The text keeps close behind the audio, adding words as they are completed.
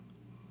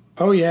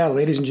Oh, yeah,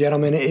 ladies and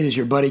gentlemen, it is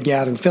your buddy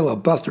Gavin,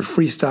 Filibuster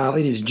Freestyle.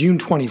 It is June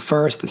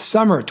 21st. The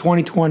summer of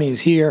 2020 is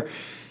here.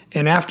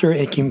 And after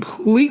a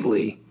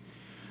completely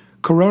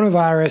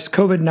coronavirus,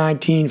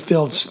 COVID-19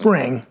 filled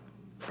spring,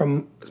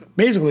 from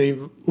basically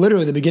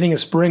literally the beginning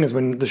of spring is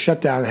when the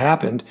shutdown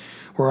happened.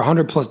 We're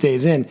 100 plus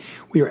days in.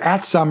 We are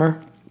at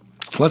summer.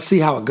 Let's see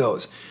how it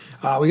goes.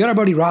 We got our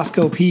buddy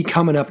Roscoe P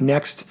coming up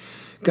next.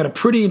 Got a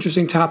pretty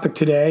interesting topic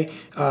today.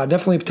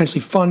 Definitely a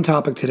potentially fun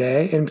topic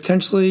today. And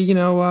potentially,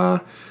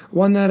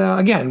 one that,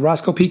 again,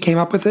 Roscoe P came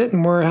up with it.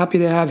 And we're happy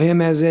to have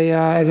him as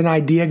an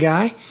idea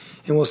guy.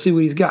 And we'll see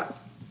what he's got.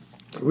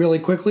 Really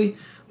quickly,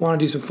 want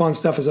to do some fun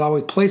stuff as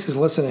always. Places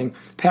listening.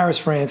 Paris,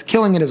 France.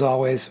 Killing it as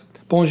always.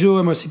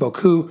 Bonjour, merci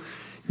beaucoup.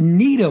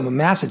 Needham,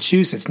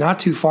 Massachusetts. Not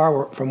too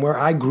far from where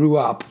I grew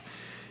up.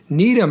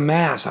 Needham,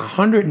 Mass.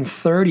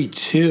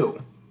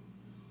 132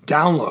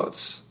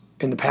 downloads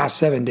in the past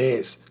 7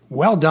 days.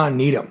 Well done,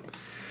 Needham.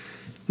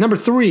 Number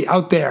 3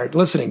 out there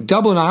listening.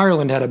 Dublin,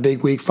 Ireland had a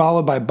big week,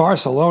 followed by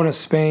Barcelona,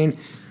 Spain.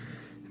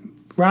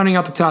 Rounding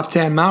out the top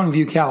 10, Mountain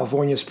View,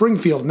 California,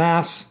 Springfield,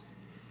 Mass.,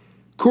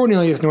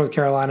 Cornelius, North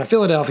Carolina,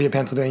 Philadelphia,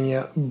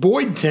 Pennsylvania,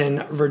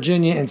 Boydton,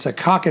 Virginia, and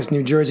Secaucus,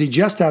 New Jersey,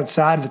 just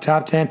outside of the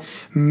top 10.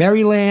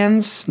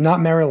 Marylands,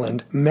 not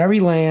Maryland,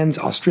 Marylands,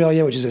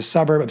 Australia, which is a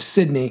suburb of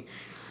Sydney.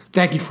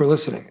 Thank you for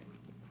listening.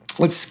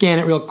 Let's scan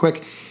it real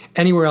quick.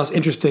 Anywhere else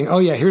interesting? Oh,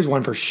 yeah, here's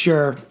one for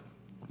sure.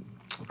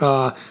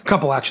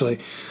 Couple, actually.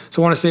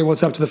 So I want to say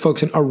what's up to the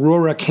folks in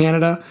Aurora,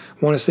 Canada.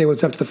 I want to say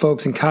what's up to the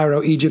folks in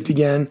Cairo, Egypt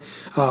again.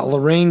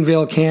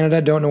 Lorraineville, Canada.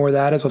 Don't know where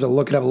that is. We'll have to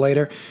look it up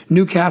later.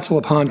 Newcastle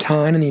upon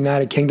Tyne in the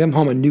United Kingdom,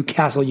 home of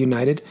Newcastle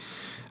United.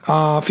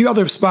 A few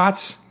other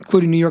spots,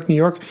 including New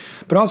York.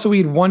 But also we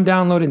had one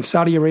download in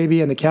Saudi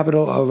Arabia in the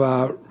capital of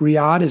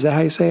Riyadh. Is that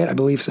how you say it? I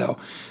believe so.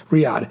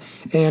 Riyadh.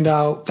 And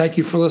thank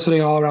you for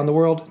listening all around the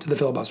world to the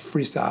Filibuster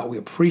Freestyle. We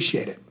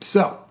appreciate it.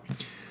 So,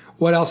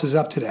 what else is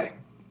up today?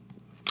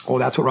 Well,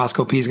 that's what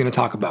Roscoe P is going to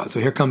talk about. So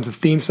here comes the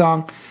theme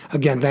song.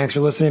 Again, thanks for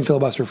listening.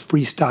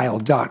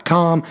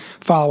 FilibusterFreestyle.com.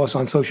 Follow us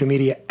on social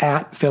media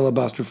at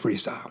Filibuster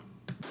Freestyle.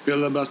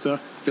 Filibuster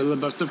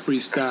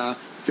Freestyle.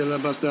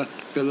 Filibuster.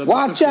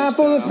 Watch out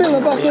for the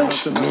filibuster.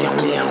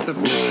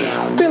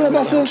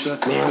 Filibuster.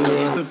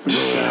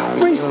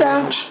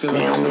 Freestyle.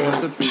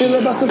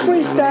 Filibuster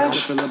Freestyle.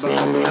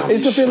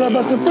 It's the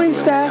Filibuster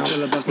Freestyle.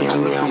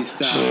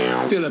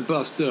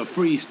 Filibuster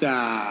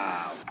Freestyle.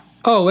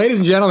 Oh, ladies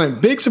and gentlemen,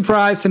 big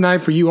surprise tonight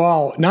for you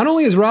all. Not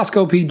only is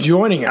Roscoe P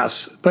joining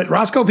us, but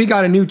Roscoe P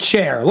got a new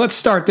chair. Let's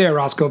start there,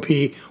 Roscoe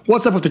P.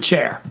 What's up with the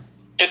chair?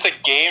 It's a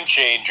game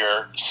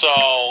changer. So,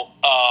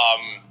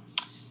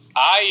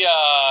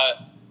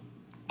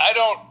 I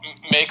don't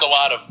make a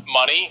lot of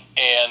money,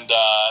 and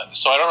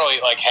so I don't really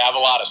have a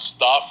lot of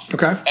stuff.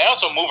 Okay. I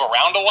also move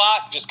around a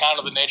lot, just kind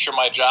of the nature of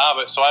my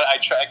job. So I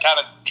kind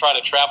of try to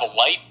travel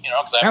light,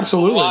 because I have to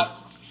move a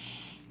lot.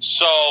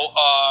 So,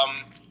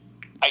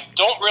 I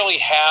don't really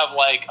have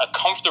a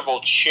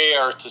comfortable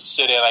chair to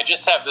sit in. I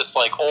just have this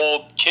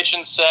old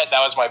kitchen set that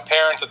was my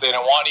parents that they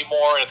didn't want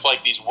anymore. And it's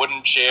these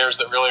wooden chairs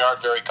that really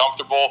aren't very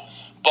comfortable.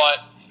 But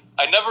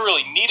I never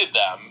really needed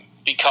them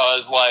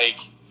because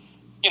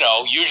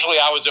usually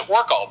I was at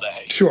work all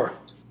day. Sure.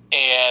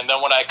 And then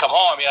when I come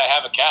home, I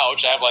have a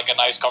couch. I have a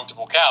nice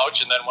comfortable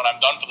couch. And then when I'm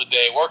done for the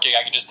day working,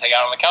 I can just hang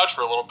out on the couch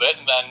for a little bit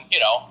and then,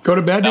 go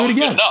to bed, do it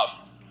again. Good enough.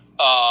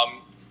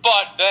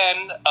 But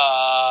then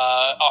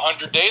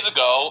 100 days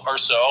ago or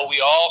so, we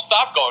all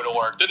stopped going to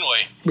work, didn't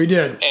we? We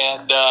did.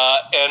 And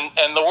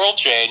the world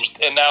changed.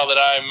 And now that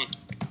I'm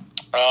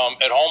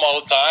at home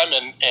all the time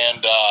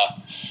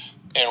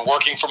and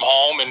working from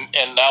home,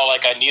 and now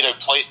I need a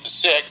place to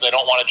sit because I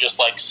don't want to just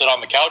sit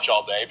on the couch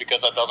all day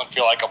because that doesn't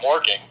feel like I'm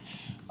working.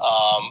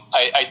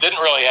 I didn't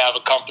really have a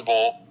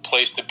comfortable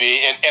place to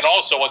be. And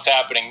also what's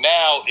happening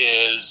now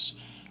is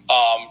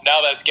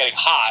now that it's getting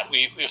hot,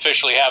 we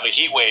officially have a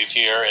heat wave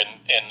here in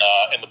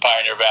the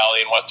Pioneer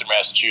Valley in Western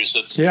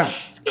Massachusetts. Yeah.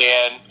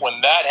 And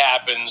when that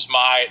happens,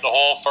 the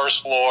whole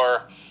first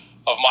floor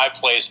of my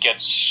place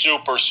gets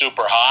super,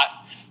 super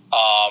hot.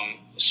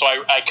 So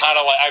I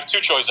have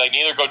two choices. I can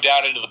either go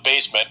down into the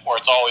basement where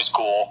it's always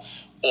cool,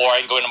 or I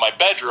can go into my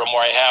bedroom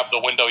where I have the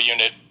window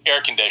unit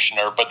air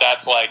conditioner, but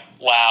that's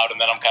loud,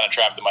 and then I'm kind of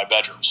trapped in my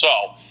bedroom.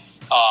 So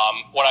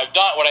what I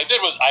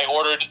did was I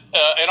ordered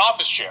an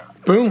office chair.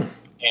 Boom.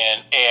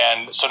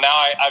 And so now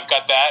I've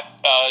got that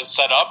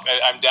set up.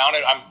 I'm down.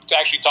 I'm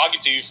actually talking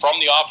to you from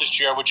the office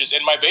chair, which is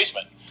in my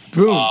basement.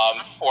 Boom.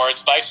 Or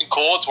it's nice and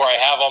cool. It's where I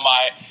have all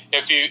my.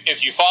 If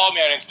you follow me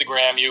on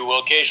Instagram, you will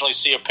occasionally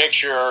see a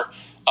picture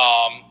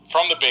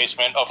from the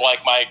basement of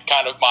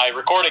my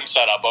recording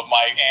setup of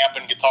my amp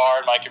and guitar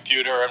and my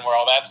computer and where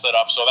all that's set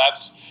up. So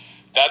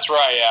that's where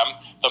I am.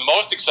 The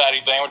most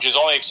exciting thing, which is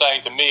only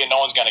exciting to me and no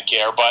one's going to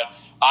care, but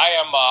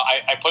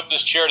I put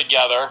this chair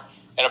together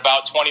in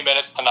about 20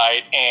 minutes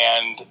tonight,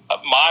 and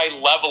my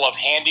level of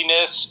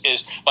handiness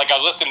is I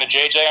was listening to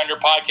JJ on your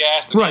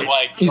podcast, and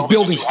right. He's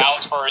building stuff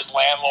house for his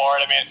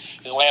landlord.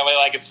 His landlord,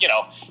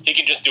 he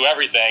can just do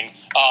everything.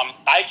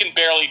 I can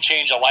barely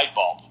change a light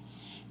bulb.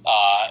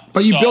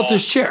 But you built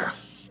this chair.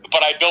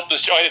 but I built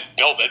this. I didn't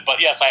build it,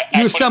 but yes,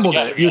 You assembled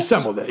it. You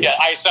assembled it. Yeah,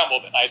 I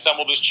assembled it. I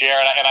assembled this chair,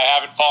 and I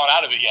haven't fallen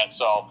out of it yet.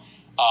 So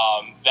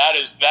that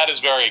is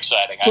very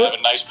exciting. I have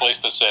a nice place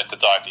to sit to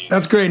talk to you.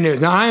 That's great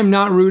news. Now, I am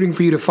not rooting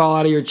for you to fall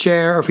out of your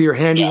chair or for your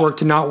handiwork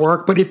to not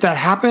work, but if that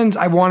happens,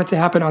 I want it to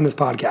happen on this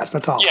podcast.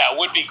 That's all. Yeah, it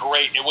would be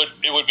great. It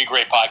would be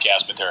great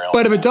podcast material.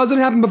 But if it doesn't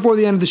happen before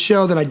the end of the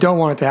show, then I don't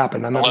want it to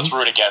happen. Let's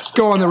root against it.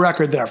 Go on the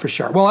record there for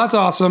sure. Well, that's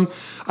awesome.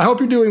 I hope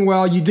you're doing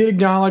well. You did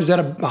acknowledge that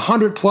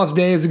 100+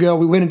 days ago,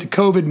 we went into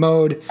COVID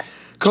mode.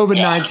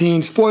 COVID-19. Yeah.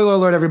 Spoiler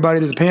alert, everybody,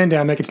 there's a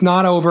pandemic. It's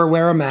not over.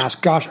 Wear a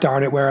mask. Gosh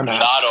darn it, wear a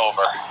mask. Not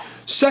over.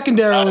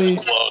 Secondarily,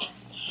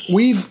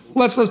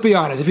 let's be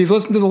honest. If you've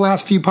listened to the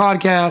last few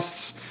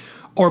podcasts,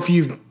 or if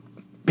you've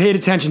paid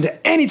attention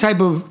to any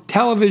type of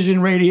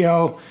television,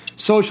 radio,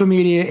 social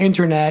media,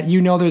 internet, you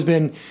know there's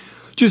been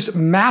just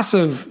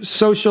massive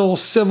social,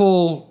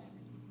 civil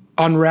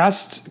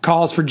unrest,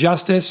 calls for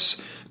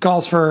justice,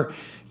 calls for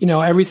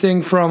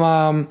everything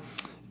from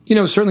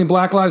certainly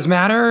Black Lives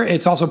Matter.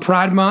 It's also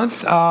Pride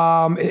Month.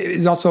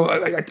 It's also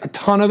a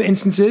ton of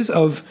instances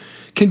of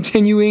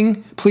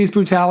continuing police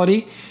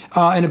brutality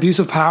and abuse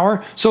of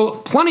power. So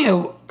plenty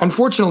of,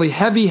 unfortunately,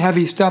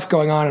 heavy stuff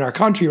going on in our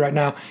country right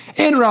now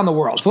and around the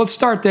world. So let's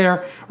start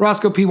there.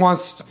 Roscoe P.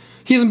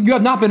 you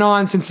have not been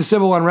on since the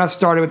civil unrest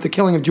started with the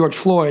killing of George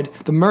Floyd,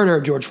 the murder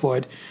of George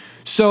Floyd.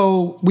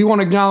 So we want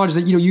to acknowledge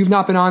that you've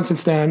not been on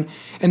since then.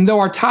 And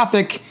though our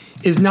topic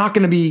is not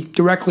going to be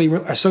directly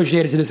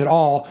associated to this at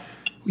all,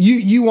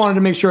 you wanted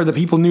to make sure that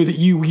people knew that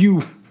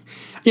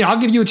I'll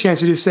give you a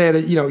chance to just say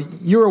that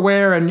you're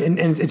aware and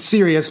it's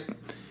serious,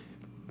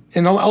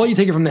 and I'll let you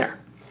take it from there.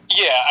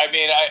 Yeah, I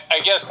mean, I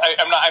guess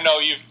I know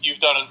you've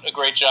done a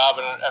great job,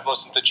 and I've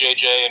listened to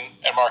JJ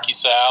and Marky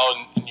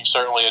Sal, and you've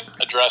certainly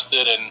addressed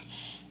it and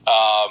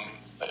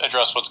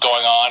addressed what's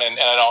going on, and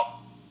I don't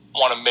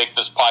want to make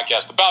this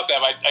podcast about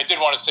that, but I did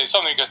want to say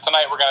something, because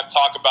tonight we're going to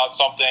talk about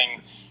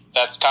something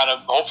that's kind of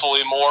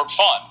hopefully more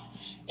fun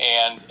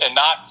and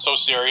not so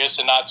serious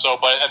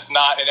but it's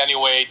not in any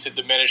way to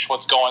diminish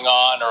what's going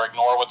on or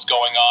ignore what's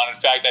going on. In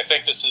fact, I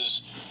think this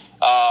is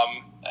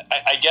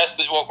I guess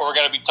that what we're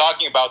going to be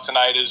talking about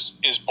tonight is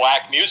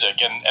black music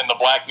and the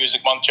Black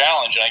Music Month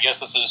Challenge. And I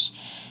guess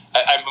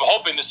I'm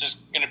hoping this is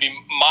going to be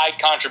my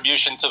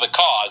contribution to the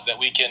cause, that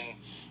we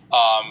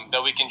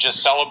can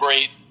just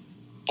celebrate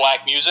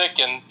black music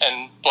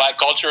and black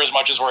culture as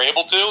much as we're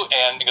able to,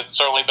 and because it's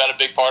certainly been a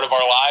big part of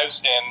our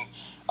lives, and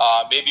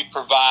maybe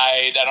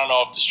provide, I don't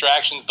know if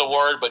distraction's the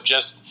word, but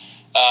just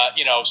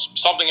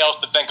something else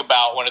to think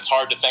about when it's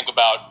hard to think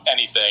about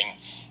anything.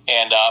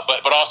 And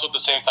but also at the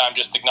same time,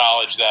 just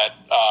acknowledge that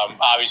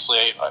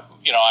obviously,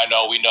 I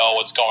know we know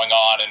what's going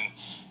on,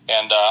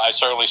 and I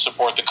certainly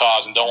support the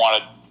cause and don't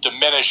want to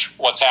diminish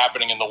what's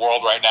happening in the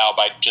world right now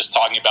by just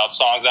talking about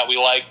songs that we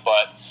like.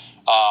 But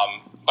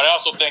I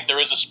also think there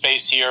is a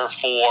space here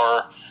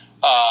for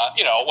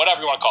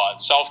whatever you want to call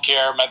it,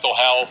 self-care, mental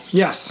health,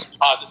 yes,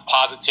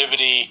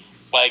 positivity.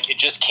 Like, it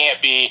just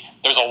can't be.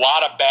 There's a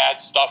lot of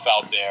bad stuff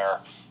out there,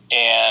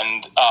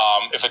 and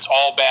if it's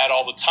all bad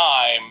all the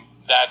time,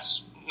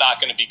 that's not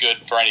going to be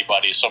good for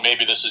anybody. So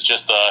maybe this is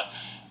just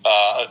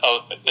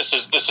this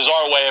is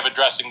our way of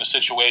addressing the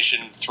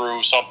situation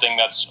through something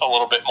that's a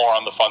little bit more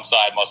on the fun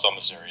side, less on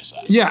the serious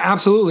side. Yeah,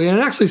 absolutely. And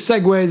it actually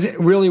segues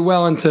really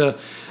well into,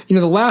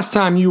 the last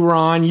time you were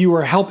on, you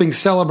were helping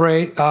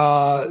celebrate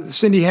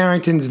Cindy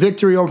Harrington's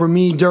victory over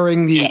me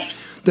during the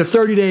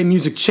 30-day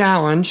music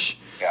challenge.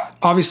 Yeah.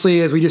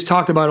 Obviously, as we just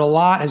talked about, a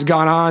lot has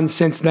gone on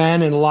since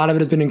then, and a lot of it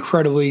has been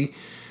incredibly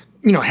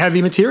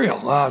heavy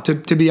material,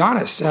 to be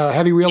honest,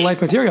 heavy real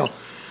life material.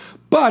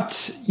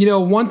 But,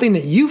 one thing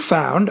that you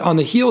found on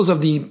the heels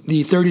of the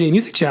 30-day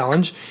music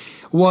challenge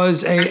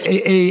was a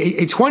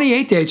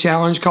 28-day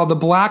challenge called the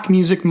Black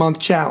Music Month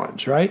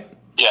Challenge, right?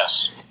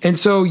 Yes. And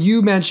so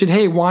you mentioned,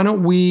 hey, why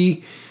don't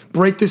we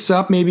break this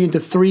up maybe into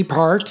 3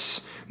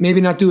 parts,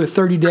 maybe not do a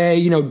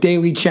 30-day,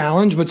 daily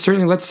challenge, but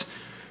certainly let's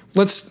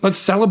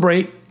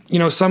celebrate,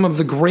 some of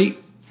the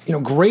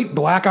great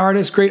black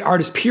artists, great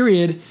artists,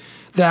 period,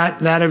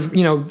 that have,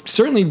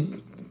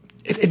 certainly,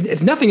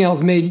 if nothing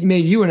else, made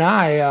you and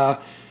I,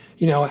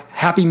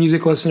 happy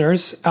music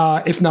listeners,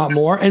 if not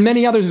more, and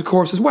many others, of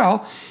course, as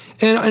well.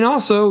 And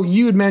also,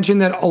 you had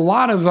mentioned that a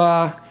lot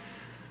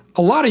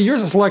of your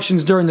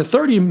selections during the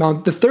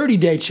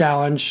 30-day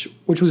challenge,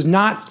 which was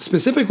not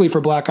specifically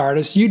for black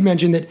artists, you'd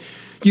mentioned that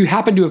you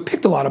happen to have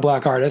picked a lot of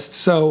black artists.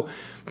 So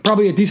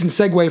probably a decent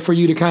segue for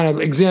you to kind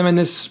of examine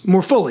this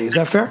more fully. Is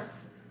that fair?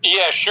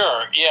 Yeah,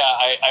 sure. Yeah,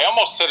 I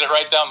almost hit it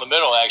right down the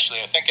middle,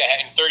 actually. I think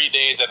in 30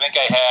 days, I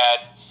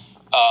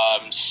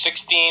had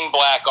 16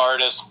 black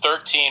artists,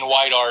 13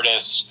 white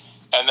artists,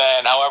 and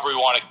then however we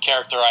want to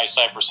characterize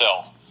Cypress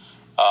Hill.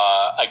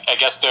 I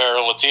guess they're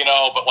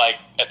Latino, but I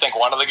think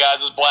one of the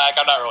guys is black.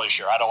 I'm not really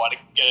sure. I don't want to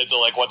get into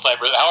what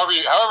Cypress. However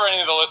any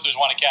of the listeners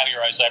want to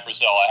categorize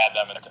Cypress Hill, I had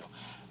them in it too.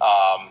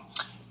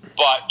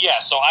 But yeah,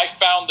 so I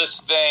found this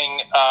thing.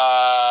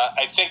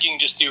 I think you can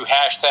just do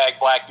hashtag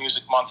Black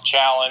Music Month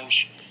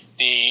Challenge.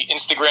 The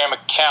Instagram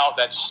account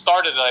that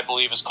started it, I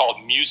believe, is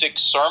called Music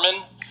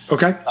Sermon.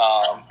 Okay.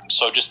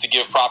 So just to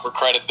give proper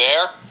credit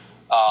there.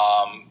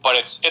 But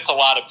it's a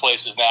lot of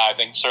places now. I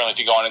think certainly if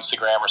you go on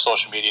Instagram or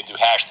social media, do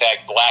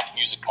hashtag Black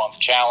Music Month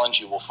Challenge,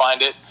 you will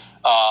find it.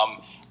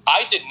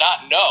 I did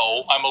not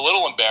know. I'm a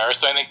little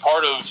embarrassed. I think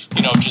part of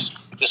just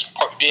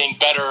being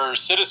better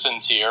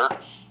citizens here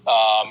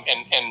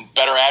and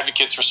better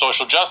advocates for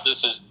social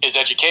justice is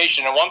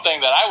education. And one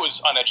thing that I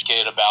was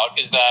uneducated about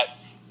is that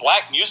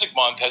Black Music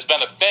Month has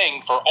been a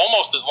thing for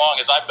almost as long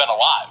as I've been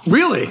alive.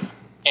 Really?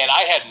 And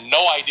I had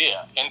no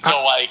idea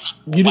until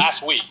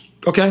last week.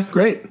 Okay,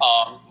 great.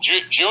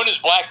 June is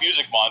Black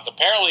Music Month.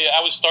 Apparently,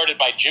 that was started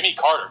by Jimmy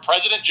Carter,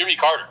 President Jimmy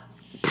Carter.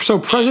 So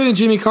President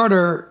Jimmy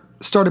Carter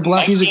started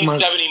Black Music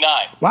Month.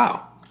 1979.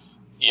 Wow.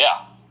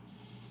 Yeah.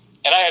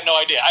 And I had no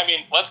idea. I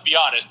mean, let's be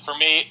honest. For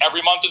me,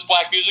 every month is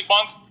Black Music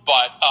Month,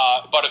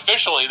 but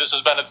officially, this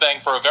has been a thing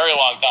for a very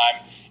long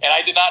time, and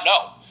I did not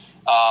know.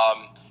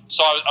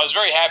 So I was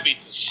very happy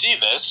to see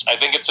this. I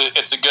think it's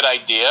a good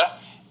idea,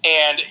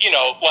 and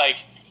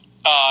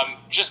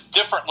just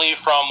differently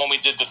from when we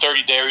did the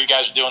 30-day, or you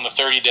guys were doing the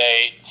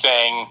 30-day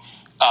thing.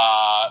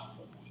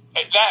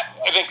 That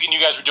I think, and you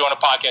guys were doing a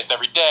podcast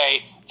every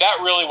day. That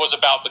really was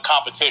about the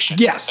competition.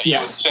 Yes, that you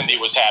and Cindy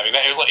was having.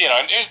 And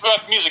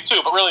about music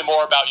too, but really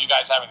more about you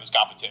guys having this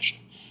competition.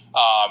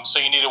 So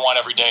you needed one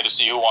every day to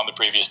see who won the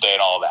previous day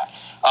and all of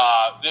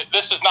that.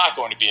 This is not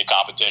going to be a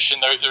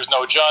competition. There's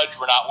no judge.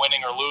 We're not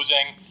winning or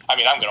losing. I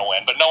mean, I'm going to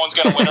win, but no one's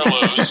going to win or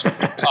lose.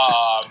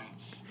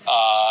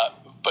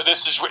 But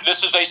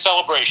this is a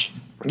celebration.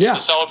 Yeah.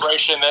 It's a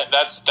celebration.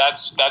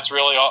 That's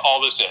really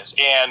all this is.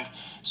 And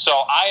so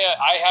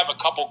I have a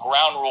couple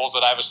ground rules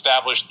that I've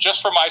established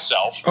just for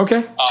myself. Okay.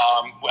 And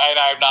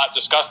I have not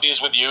discussed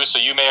these with you, so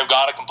you may have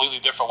gone a completely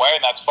different way,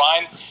 and that's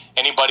fine.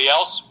 Anybody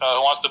else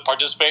who wants to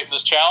participate in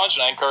this challenge,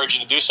 and I encourage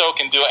you to do so,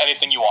 can do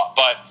anything you want.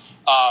 But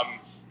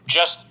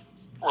just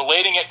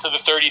relating it to the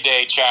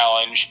 30-day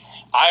challenge,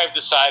 I have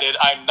decided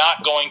I'm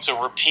not going to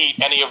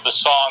repeat any of the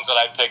songs that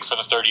I picked for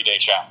the 30-day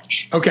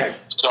challenge. Okay.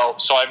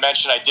 So I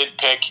mentioned I did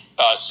pick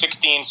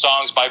 16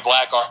 songs by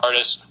Black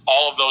artists.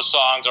 All of those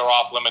songs are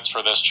off limits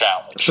for this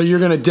challenge. So you're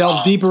going to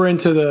delve deeper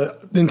into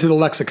the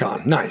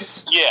lexicon.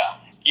 Nice. Yeah.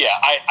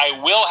 I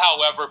will,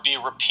 however, be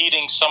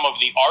repeating some of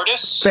the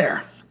artists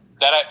Fair.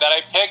 that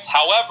I picked.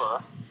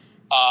 However,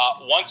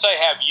 once I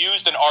have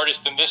used an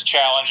artist in this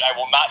challenge, I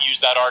will not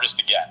use that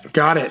artist again.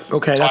 Got it.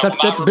 Okay, So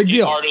that's a big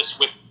deal. Artists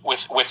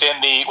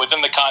within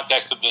the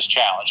context of this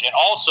challenge, and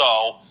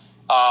also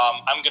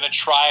I'm going to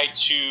try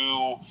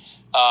to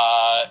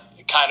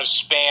kind of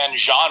span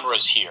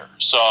genres here.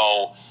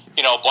 So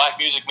Black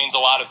music means a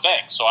lot of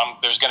things. So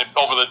there's going to,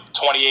 over the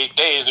 28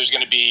 days, there's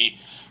going to be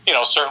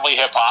certainly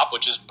hip hop,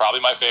 which is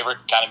probably my favorite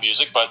kind of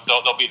music, but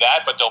there'll be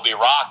that. But there'll be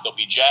rock, there'll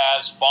be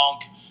jazz,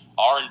 funk,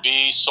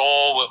 R&B,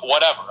 soul,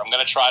 whatever. I'm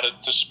going to try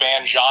to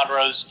span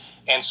genres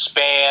and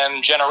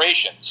span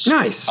generations.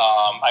 Nice.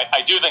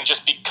 I do think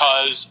just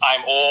because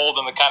I'm old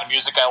and the kind of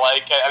music I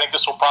like, I think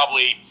this will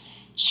probably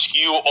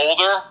skew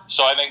older.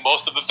 So I think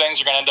most of the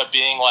things are going to end up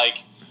being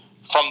like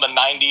from the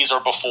 90s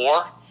or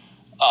before.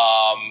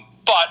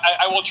 But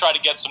I will try to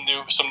get some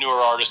newer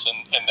artists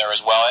in there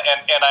as well.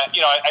 And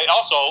I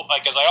also,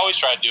 like, as I always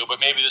try to do, but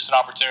maybe this is an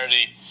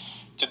opportunity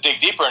to dig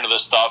deeper into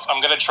this stuff.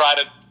 I'm going to try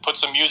to put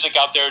some music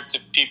out there to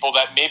people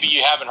that maybe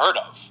you haven't heard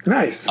of.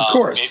 Nice, of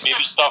course.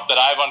 Maybe stuff that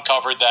I've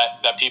uncovered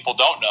that people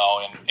don't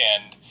know.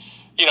 And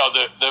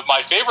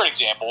my favorite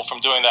example from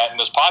doing that in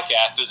this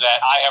podcast is that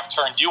I have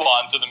turned you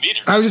on to the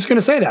meters. I was just going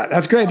to say that.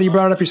 That's great that you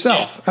brought it up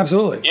yourself. Yeah.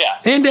 Absolutely. Yeah.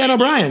 And Dan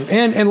O'Brien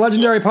and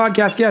legendary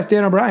podcast guest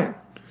Dan O'Brien.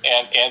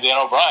 And Dan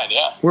O'Brien,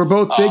 yeah. We're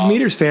both big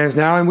Meters fans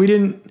now, and we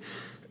didn't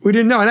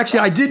know. And actually,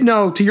 I did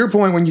know, to your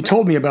point when you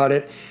told me about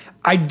it,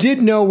 I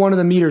did know one of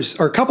the Meters,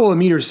 or a couple of the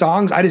Meters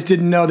songs. I just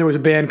didn't know there was a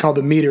band called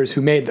the Meters who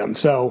made them.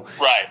 So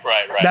right.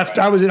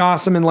 That was an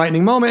awesome,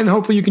 enlightening moment, and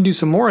hopefully you can do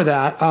some more of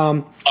that.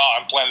 I'm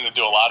planning to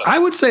do a lot of it. I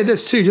would say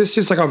this, too,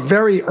 just like a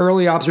very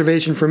early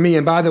observation for me.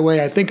 And by the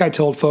way, I think I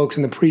told folks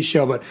in the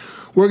pre-show, but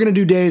we're going to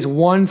do days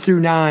 1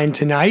 through 9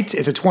 tonight.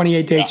 It's a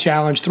 28-day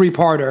challenge,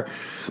 3-parter.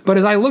 But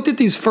as I looked at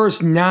these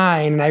first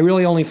 9, and I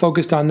really only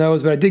focused on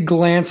those, but I did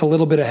glance a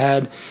little bit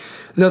ahead,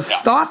 the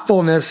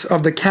thoughtfulness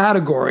of the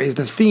categories,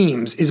 the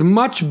themes, is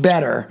much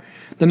better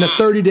than the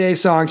 30-day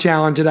song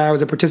challenge that I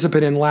was a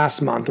participant in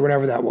last month, or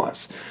whatever that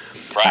was.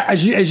 Right.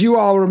 As you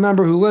all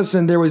remember who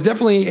listened, there were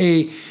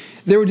definitely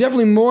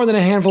more than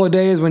a handful of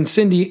days when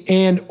Cindy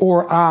and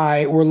or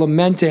I were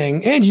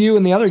lamenting, and you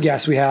and the other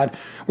guests we had,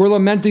 were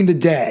lamenting the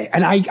day.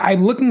 And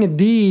I'm looking at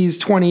these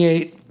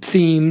 28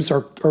 themes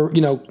or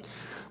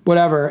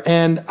whatever,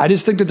 and I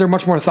just think that they're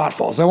much more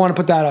thoughtful. So I want to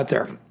put that out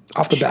there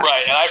off the bat.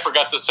 Right, and I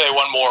forgot to say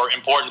one more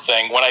important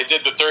thing. When I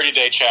did the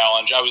 30-day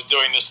challenge, I was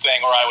doing this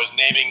thing where I was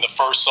naming the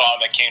first song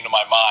that came to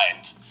my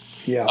mind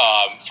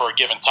for a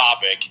given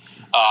topic.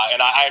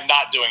 And I'm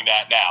not doing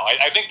that now.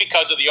 I think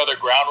because of the other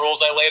ground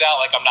rules I laid out,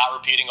 like I'm not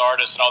repeating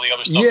artists and all the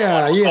other stuff.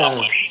 Yeah.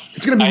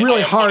 It's going to be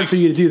really hard for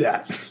you to do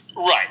that.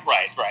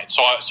 Right.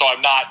 So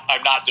I'm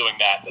not doing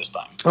that this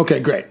time. Okay,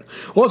 great.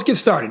 Well, let's get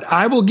started.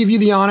 I will give you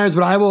the honors,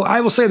 but I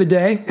will say the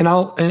day, and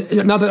not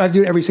that I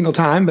do it every single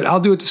time, but I'll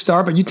do it to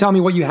start. But you tell me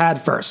what you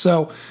had first.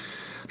 So,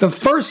 the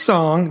first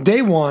song,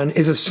 day one,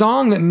 is a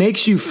song that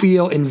makes you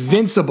feel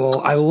invincible.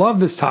 I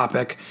love this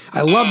topic.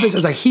 I love this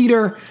as a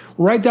heater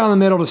right down the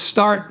middle to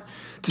start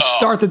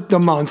the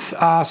month.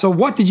 So,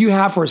 what did you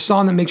have for a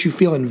song that makes you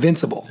feel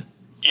invincible?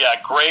 Yeah,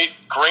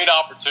 great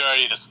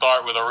opportunity to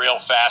start with a real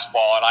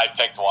fastball, and I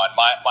picked one.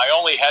 My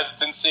only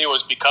hesitancy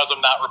was because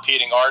I'm not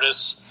repeating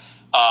artists.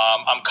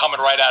 I'm coming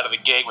right out of the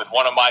gate with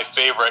one of my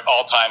favorite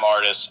all-time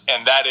artists,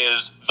 and that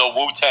is the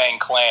Wu-Tang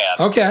Clan.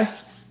 Okay.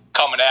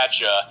 Coming at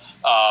you.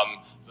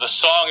 The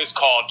song is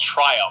called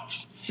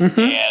Triumph,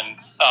 and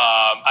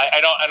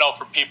I know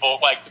for people,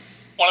 like,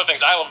 one of the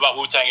things I love about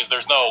Wu-Tang is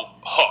there's no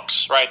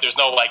hooks, right? There's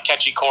no, like,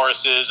 catchy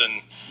choruses,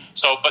 and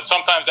so, but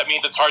sometimes that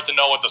means it's hard to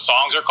know what the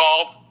songs are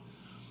called.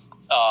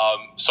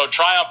 So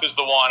Triumph is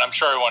the one. I'm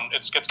sure everyone.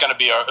 It's going to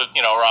be a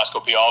Roscoe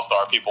P.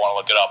 All-Star. People want to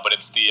look it up, but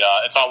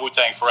it's on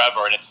Wu-Tang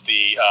Forever, and it's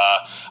the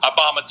I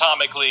bomb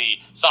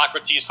atomically.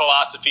 Socrates'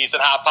 philosophies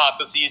and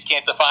hypotheses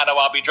can't define how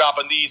I'll be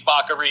dropping these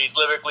mockeries.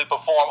 Lyrically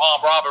perform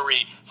armed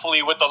robbery.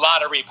 Flee with the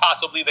lottery.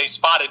 Possibly they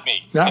spotted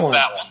me. That one.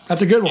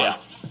 That's a good one.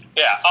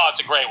 Yeah. Oh, it's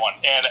a great one.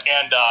 And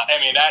I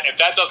mean, if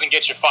that doesn't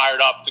get you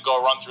fired up to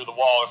go run through the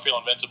wall or feel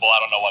invincible, I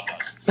don't know what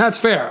does. That's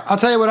fair. I'll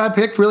tell you what I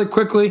picked really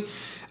quickly.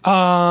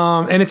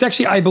 And it's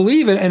actually, I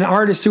believe, an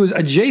artist who is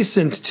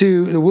adjacent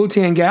to the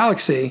Wu-Tang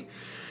Galaxy.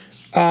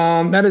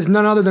 That is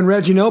none other than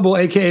Reggie Noble,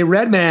 a.k.a.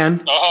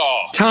 Redman.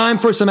 Oh. Time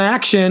for some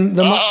action.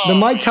 The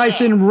Mike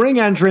Tyson ring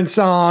entrance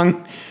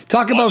song.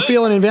 Talk about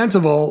feeling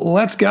invincible.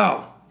 Let's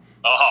go.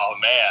 Oh,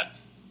 man.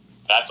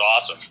 That's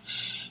awesome.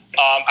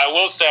 I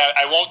will say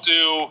I won't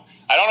do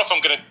 – I don't know if I'm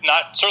going to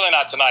 – certainly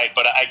not tonight,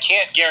 but I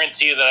can't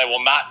guarantee that I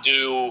will not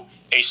do –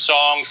 a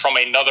song from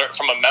a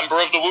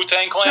member of the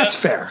Wu-Tang Clan. That's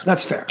fair.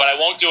 But I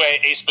won't do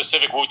a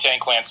specific Wu-Tang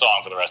Clan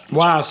song for the rest of the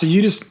Wow, so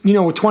you just,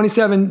 with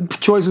 27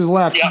 choices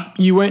left,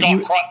 you went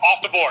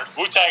off the board.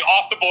 Wu-Tang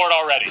off the board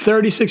already.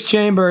 36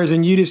 chambers,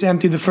 and you just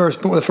emptied the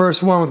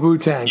first one with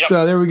Wu-Tang. Yep.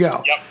 So there we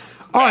go. Yep.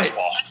 All right,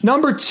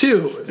 number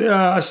two,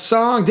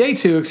 day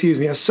two,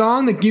 a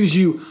song that gives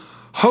you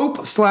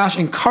hope /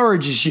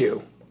 encourages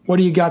you. What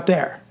do you got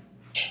there?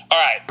 All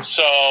right,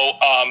 so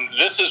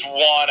this is one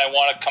I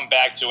want to come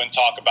back to and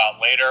talk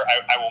about later.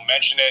 I will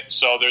mention it.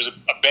 So there's a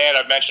band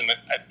I've mentioned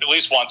at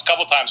least once, a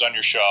couple times on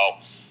your show,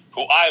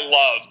 who I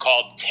love,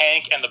 called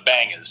Tank and the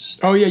Bangers.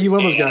 Oh, yeah, you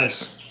love those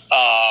guys.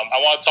 I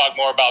want to talk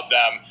more about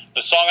them.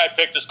 The song I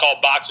picked is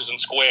called Boxes and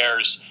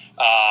Squares.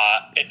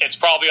 It's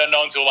probably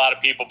unknown to a lot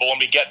of people, but when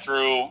we get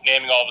through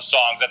naming all the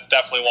songs, that's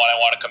definitely one I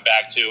want to come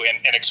back to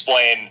and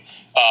explain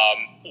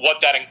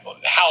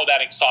how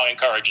that song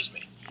encourages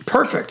me.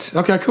 Perfect.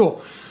 Okay,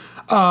 cool.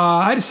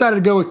 I decided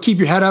to go with Keep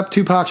Your Head Up,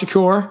 Tupac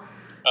Shakur.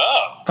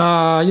 Oh.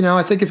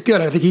 I think it's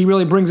good. I think he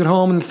really brings it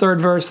home in the third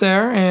verse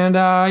there, and,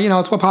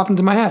 it's what popped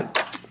into my head.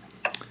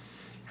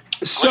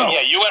 So,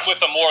 yeah, you went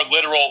with a more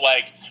literal,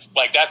 like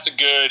that's a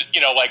good,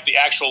 like the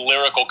actual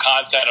lyrical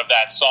content of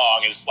that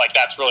song is, like,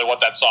 that's really what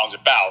that song's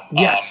about.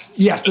 Yes,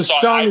 the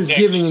song is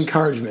giving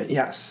encouragement,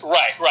 yes.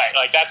 Right.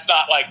 Like, that's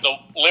not, like,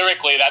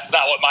 lyrically, that's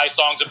not what my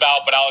song's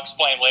about, but I'll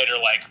explain later,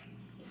 like,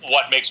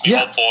 what makes me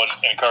hopeful and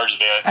encourages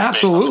me.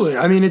 Absolutely.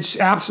 I mean,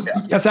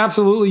 that's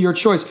absolutely your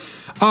choice.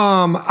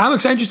 I'm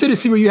interested to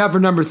see what you have for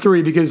number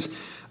three, because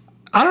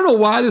I don't know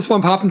why this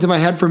one popped into my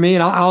head for me,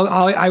 and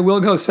I will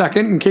go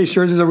second in case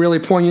yours is a really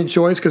poignant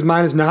choice, because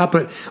mine is not,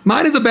 but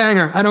mine is a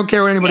banger. I don't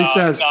care what anybody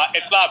says.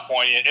 It's not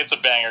poignant. It's a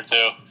banger,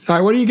 too. All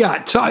right, what do you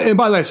got? And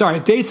by the way,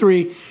 sorry, day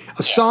three,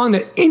 a song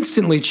that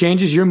instantly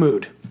changes your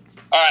mood.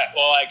 All right,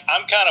 well, like,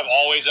 I'm kind of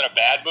always in a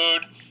bad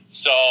mood.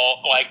 So,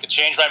 like, to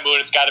change my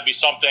mood, it's got to be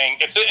something.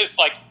 It's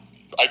like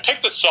I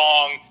picked a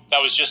song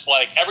that was just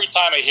like every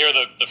time I hear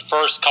the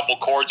first couple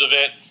chords of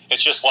it,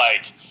 it's just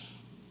like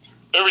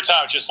every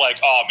time it's just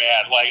like, oh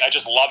man, like I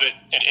just love it,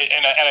 and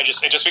it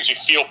just makes me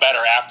feel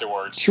better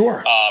afterwards.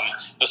 Sure.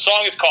 The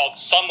song is called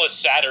 "Sunless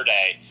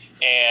Saturday,"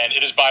 and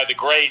it is by the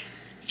great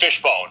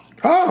Fishbone.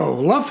 Oh,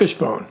 love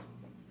Fishbone.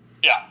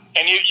 Yeah,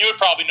 and you would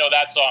probably know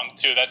that song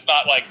too. That's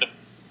not like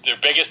their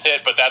biggest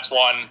hit, but that's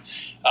one.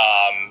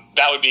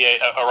 That would be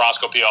a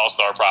Roscoe P.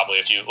 All-Star probably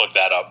if you look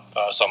that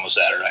up, Sunless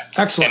Saturday.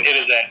 Excellent. And it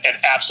is an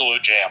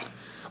absolute jam.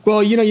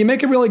 Well, you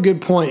make a really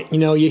good point.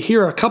 You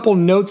hear a couple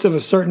notes of a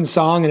certain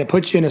song and it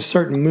puts you in a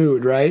certain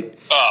mood, right?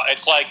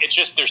 It's like,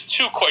 there's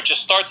two chords. It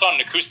just starts on an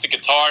acoustic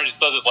guitar and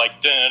just does this like,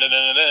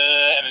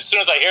 and as soon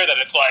as I hear that,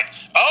 it's like,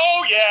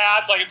 oh yeah,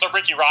 it's like it's a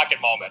Ricky Rocket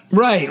moment.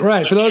 Right.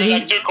 For those of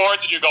you, two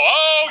chords and you go,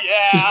 oh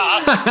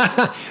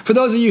yeah. For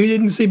those of you who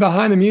didn't see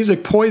Behind the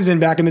Music, Poison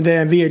back in the day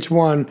on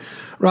VH1,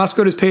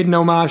 Roscoe just paid an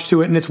homage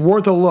to it, and it's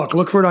worth a look.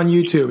 Look for it on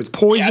YouTube. It's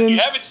Poison. Yeah, if you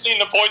haven't seen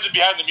the Poison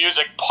Behind the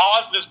Music,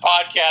 pause this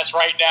podcast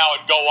right now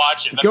and go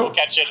watch it. Then we'll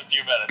catch it in a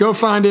few minutes. Go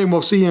find it, and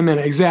we'll see you in a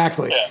minute.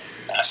 Exactly.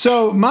 Yeah.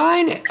 So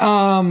mine,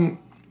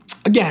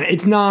 again,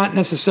 it's not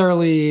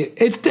necessarily.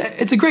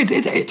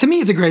 To me,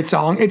 it's a great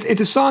song. It's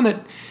a song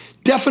that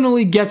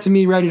definitely gets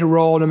me ready to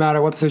roll no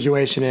matter what the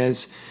situation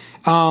is.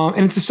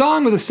 And it's a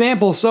song with a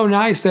sample so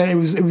nice that it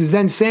was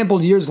then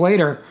sampled years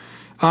later.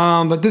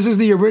 But this is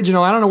the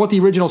original. I don't know what the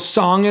original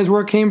song is,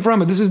 where it came from,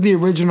 but this is the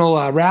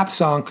original rap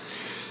song.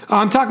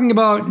 I'm talking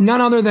about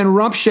none other than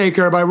Rump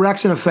Shaker by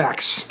Rex and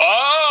Effects.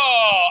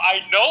 Oh,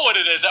 I know what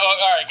it is. Oh,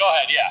 all right, go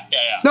ahead.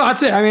 Yeah. No,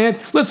 that's it. I mean,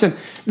 listen,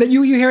 that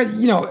you hear,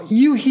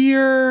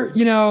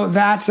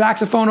 that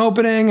saxophone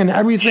opening and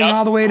everything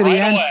all the way to the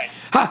end.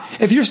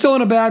 If you're still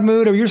in a bad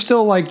mood or you're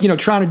still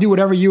trying to do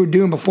whatever you were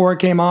doing before it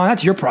came on,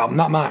 that's your problem,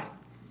 not mine.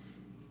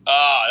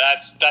 Oh,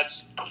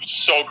 that's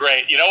so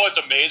great. You know what's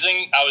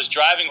amazing? I was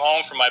driving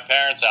home from my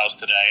parents' house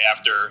today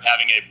after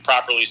having a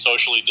properly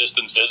socially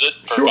distanced visit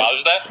for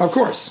Father's Day. Of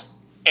course.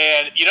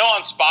 And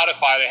on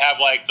Spotify they have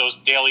those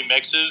daily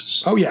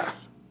mixes. Oh yeah.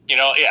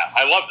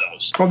 I love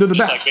those. Oh, they're the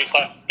best.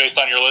 Based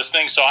on your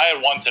listening. So I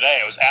had one today.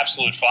 It was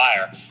absolute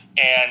fire.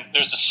 And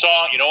there's a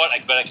song. You know what? I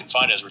bet I can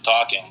find it as we're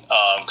talking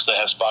because I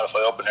have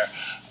Spotify open here.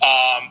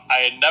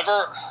 I had never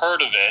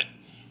heard of it,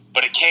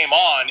 but it came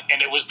on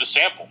and it was the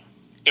sample.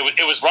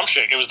 It was Rump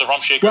Shaker. It was the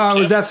Rump Shaker. Wow, it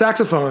was that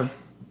saxophone.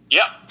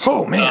 Yeah.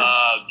 Oh man.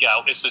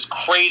 It's this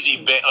crazy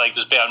band,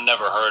 this band I've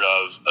never heard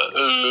of.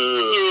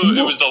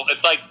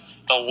 It's like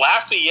the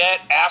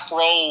Lafayette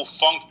Afro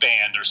Funk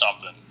Band or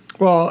something.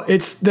 Well,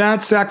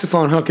 that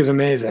saxophone hook is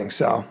amazing.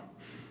 So.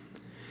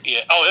 Yeah.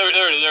 Oh,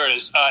 there it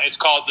is.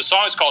 The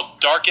song is called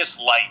 "Darkest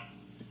Light."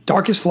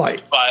 Darkest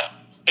Light.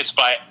 It's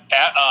by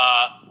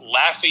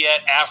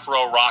Lafayette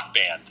Afro Rock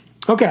Band.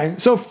 Okay,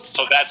 so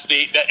that's and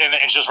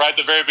it's just right at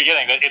the very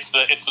beginning. It's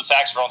the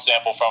saxophone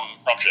sample from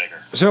Rump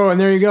Shaker. So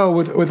and there you go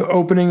with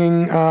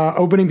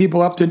opening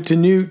people up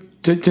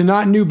to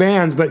not new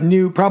bands but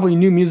probably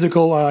new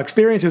musical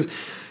experiences.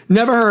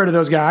 Never heard of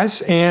those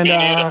guys, and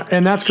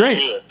that's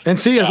great. And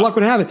see, as luck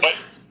would have it.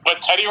 But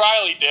Teddy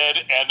Riley did,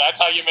 and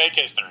that's how you make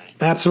history.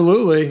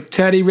 Absolutely.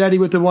 Teddy ready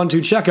with the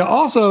 1-2 checker.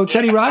 Also,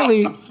 Teddy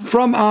Riley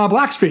from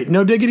Blackstreet.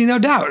 No diggity, no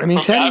doubt. I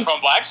mean, Teddy from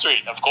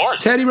Blackstreet, of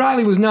course. Teddy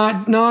Riley was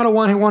not a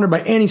one-hit wonder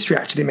by any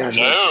stretch of the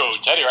imagination. No,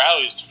 Teddy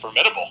Riley's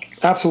formidable.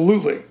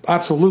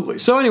 Absolutely.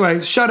 So anyway,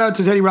 shout out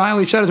to Teddy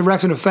Riley, shout out to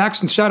Rex and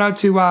Effects, and shout out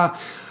to, what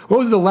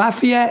was the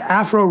Lafayette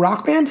Afro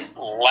Rock Band?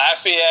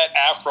 Lafayette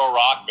Afro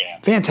Rock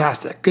Band.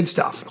 Fantastic. Good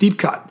stuff. Deep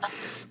cut.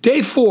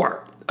 Day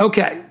 4.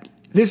 Okay.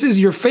 This is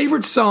your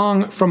favorite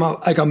song from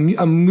a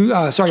movie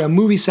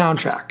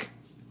soundtrack.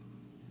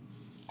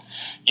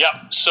 Yep.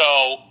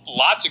 So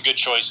lots of good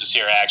choices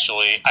here.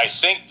 Actually, I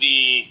think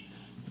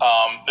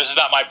this is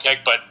not my pick,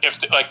 but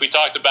if we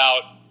talked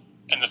about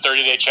in the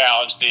 30-day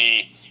challenge,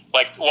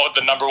 what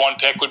the number one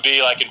pick would be,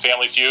 in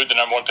Family Feud, the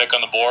number one pick on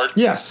the board.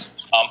 Yes.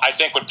 I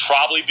think would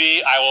probably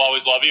be "I Will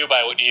Always Love You"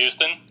 by Whitney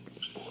Houston.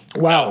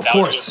 Wow, of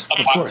course.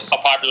 A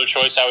popular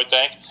choice, I would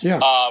think. Yeah.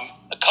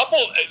 A couple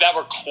that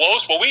were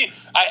close. Well,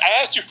 I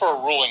asked you for a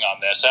ruling on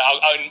this.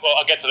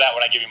 I'll get to that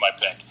when I give you my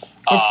pick.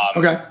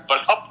 Okay.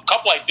 But a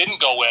couple I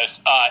didn't go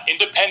with.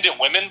 "Independent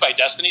Women" by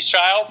Destiny's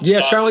Child.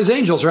 Yeah, Charlie's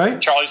Angels,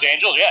 right? Charlie's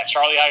Angels, yeah.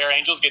 Charlie Higher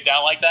Angels get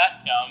down like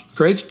that.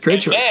 Great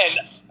choice.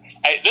 Then,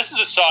 this is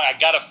a song I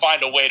got to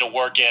find a way to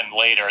work in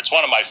later. It's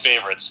one of my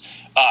favorites.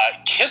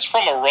 "Kiss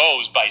from a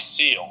Rose" by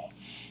Seal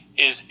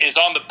is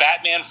on the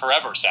Batman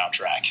Forever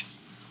soundtrack.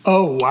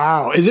 Oh,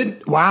 wow. Is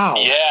it? Wow.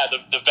 Yeah,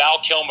 the Val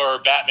Kilmer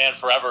Batman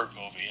Forever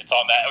movie. It's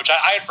on that, which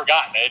I had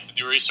forgotten. I had to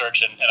do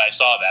research, and I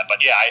saw that.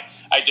 But yeah,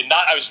 I did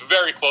not. I was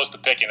very close to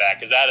picking that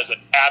because that is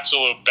an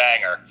absolute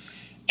banger.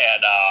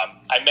 And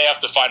I may have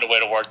to find a way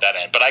to work that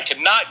in. But I could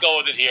not go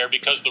with it here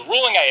because the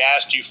ruling I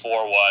asked you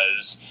for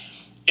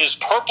is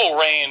 "Purple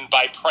Rain"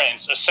 by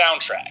Prince a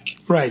soundtrack?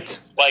 Right.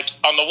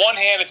 On the one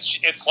hand,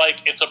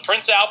 it's a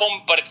Prince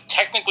album, but it's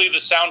technically the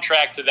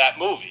soundtrack to that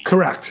movie.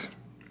 Correct.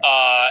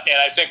 And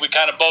I think we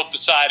kind of both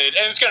decided,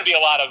 and it's going to be a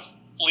lot of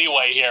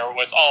leeway here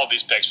with all of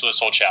these picks for this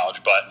whole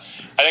challenge, but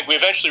I think we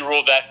eventually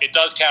ruled that it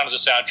does count as a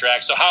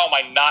soundtrack, so how am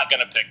I not going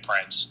to pick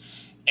Prince?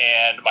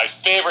 And my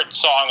favorite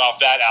song off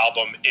that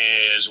album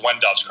is "When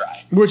Doves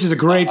Cry." Which is a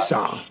great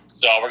song.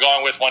 So we're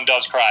going with "When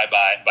Doves Cry"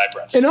 by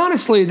Prince. And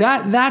honestly,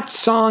 that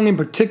song in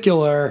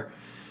particular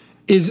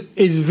is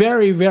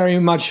very, very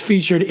much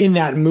featured in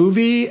that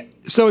movie.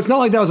 So it's not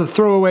like that was a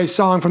throwaway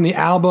song from the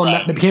album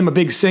that became a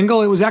big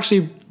single. It was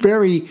actually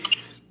very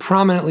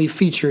prominently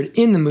featured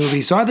in the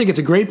movie. So I think it's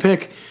a great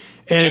pick.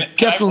 And can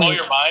definitely, I blow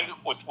your mind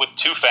with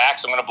two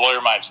facts? I'm going to blow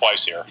your mind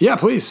twice here. Yeah,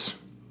 please.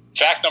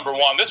 Fact number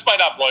one, this might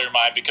not blow your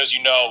mind because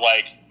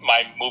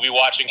my movie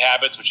watching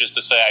habits, which is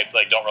to say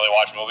I don't really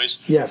watch movies.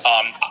 Yes.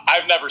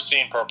 I've never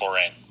seen "Purple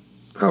Rain."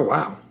 Oh,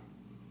 wow.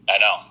 I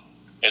know.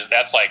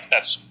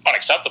 That's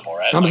unacceptable,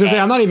 right? I'm just gonna say,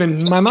 I'm not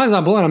even, my mind's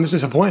not blown, I'm just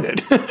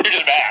disappointed. You're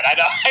just mad. I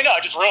know, I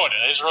just ruined it.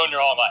 I just ruined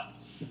your whole night.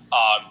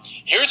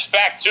 Here's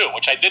fact 2,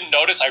 which I didn't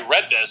notice. I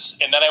read this,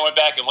 and then I went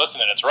back and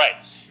listened, and it's right.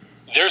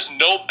 There's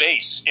no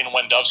bass in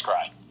 "When Doves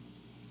Cry."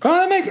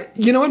 Oh,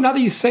 you know what, now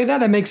that you say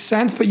that makes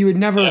sense, but you would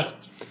never,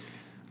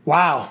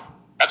 Wow.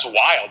 That's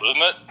wild,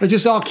 isn't it? It's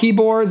just all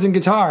keyboards and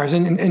guitars,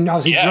 and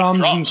obviously drums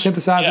and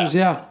synthesizers,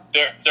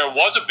 There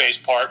was a bass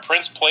part.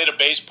 Prince played a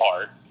bass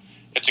part.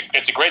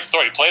 It's a great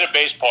story. He played a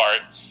bass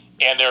part,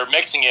 and they were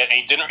mixing it,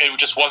 and it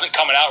just wasn't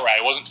coming out right.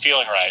 It wasn't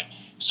feeling right.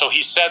 So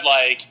he said,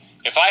 like,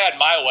 if I had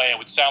my way, it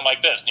would sound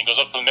like this. And he goes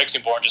up to the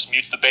mixing board and just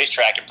mutes the bass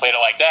track and played it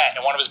like that.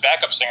 And one of his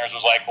backup singers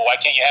was like, well, why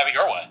can't you have it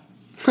your way?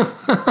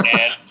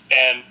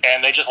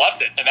 and they just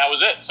left it, and that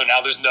was it. So now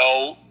there's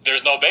no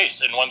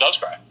bass in When Doves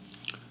Cry.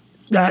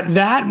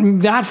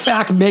 That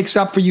fact makes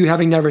up for you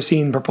having never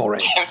seen Purple Rain.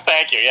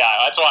 Thank you. Yeah,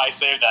 that's why I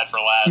saved that for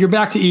last. You're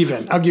back to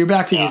even. You're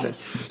back to even.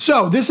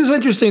 So this is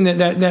interesting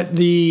that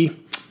the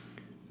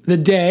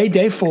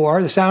day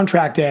 4, the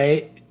soundtrack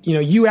day,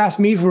 you asked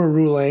me for a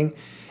ruling,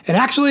 and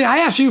actually I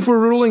asked you for a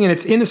ruling, and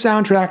it's in the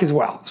soundtrack as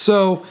well.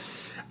 So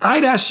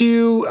I'd ask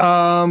you,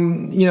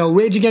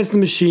 Rage Against the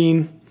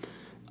Machine.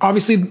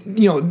 Obviously,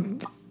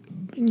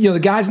 the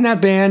guys in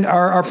that band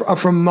are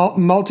from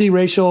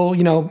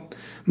multiracial,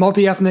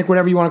 multi-ethnic,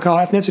 whatever you want to call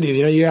it,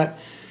 ethnicities. You got,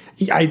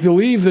 I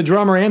believe the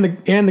drummer and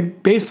the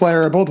bass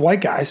player are both white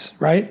guys,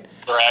 right?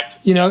 Correct.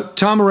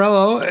 Tom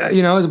Morello,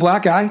 is a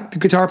black guy, the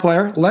guitar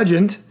player,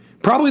 legend,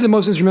 probably the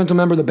most instrumental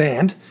member of the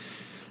band.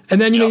 And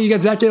then you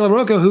got Zach De La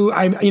Rocha, who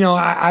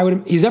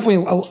he's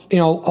definitely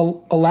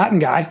a Latin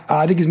guy.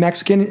 I think he's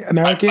Mexican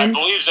American. I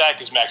believe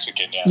Zach is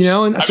Mexican. Yes.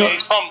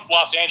 He's from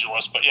Los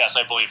Angeles, but yes,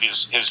 I believe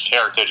his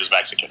heritage is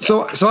Mexican.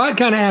 Yes. So I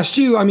kind of asked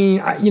you. I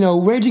mean,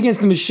 Rage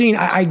Against the Machine.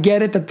 I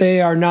get it that they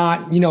are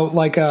not,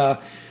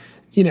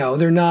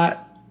 they're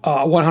not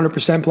a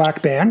 100%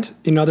 black band.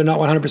 They're not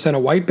 100% a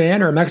white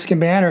band or a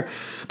Mexican band.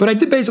 But I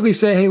did basically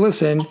say, hey,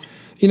 listen,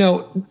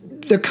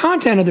 the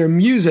content of their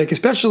music,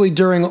 especially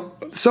during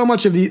so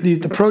much of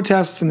the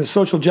protests and the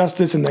social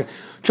justice and the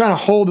trying to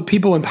hold the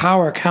people in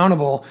power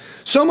accountable,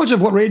 so much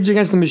of what Rage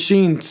Against the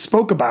Machine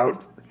spoke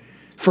about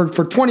for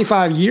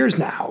 25 years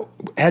now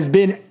has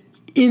been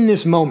in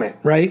this moment,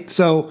 right?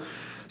 So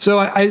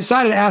I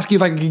decided to ask you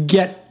if I could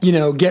get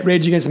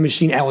Rage Against the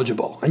Machine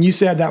eligible, and you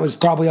said that was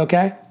probably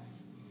okay.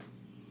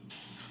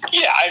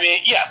 Yeah, I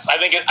mean, yes, I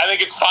think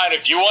it's fine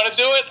if you want to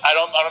do it. I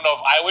don't know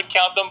if I would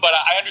count them, but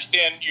I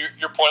understand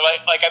your point.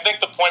 Like I think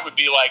the point would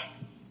be like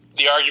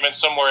the argument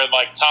somewhere in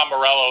like Tom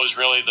Morello is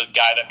really the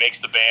guy that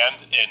makes the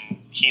band, and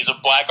he's a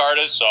black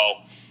artist. So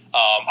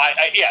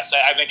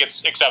I think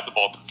it's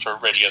acceptable for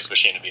Rage Against the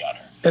Machine to be on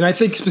here. And I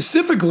think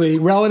specifically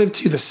relative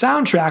to the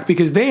soundtrack,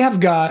 because they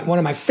have got one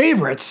of my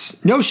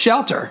favorites, No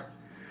Shelter.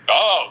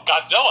 Oh,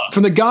 Godzilla.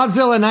 From the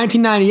Godzilla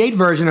 1998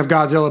 version of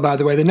Godzilla, by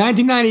the way. The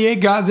 1998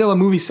 Godzilla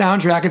movie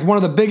soundtrack is one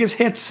of the biggest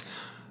hits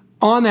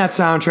on that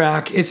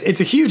soundtrack.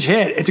 It's a huge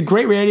hit. It's a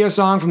great radio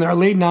song from the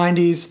late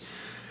 90s.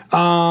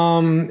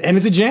 And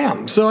it's a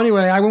jam. So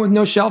anyway, I went with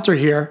No Shelter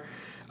here.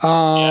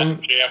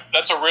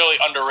 That's a really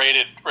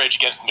underrated Rage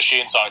Against the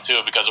Machine song,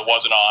 too, because it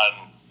wasn't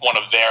on one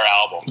of their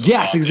albums.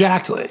 Yes,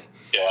 exactly.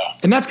 Yeah.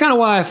 And that's kind of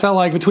why I felt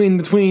like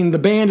between the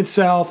band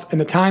itself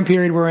and the time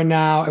period we're in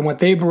now and what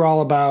they were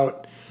all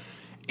about,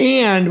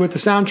 and with the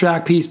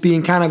soundtrack piece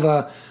being kind of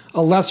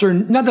a lesser,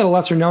 not that a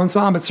lesser known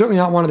song, but certainly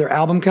not one of their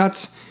album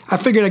cuts, I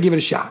figured I'd give it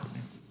a shot.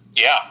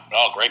 Yeah.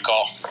 Oh, great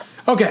call.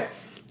 Okay.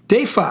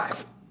 Day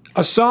 5.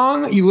 A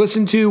song you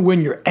listen to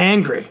when you're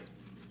angry.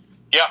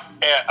 Yeah.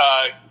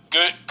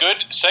 Good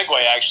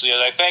segue, actually.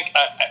 I think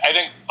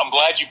I'm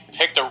glad you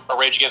picked a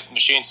Rage Against the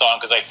Machine song,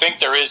 because I think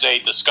there is a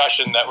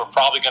discussion that we're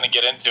probably going to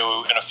get into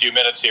in a few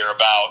minutes here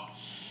about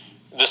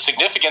the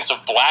significance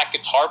of black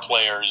guitar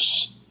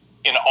players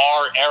in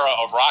our era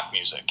of rock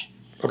music.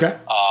 Okay.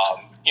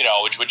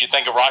 Which when you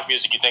think of rock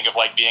music, you think of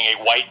like being a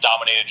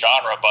white-dominated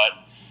genre, but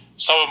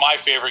some of my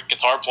favorite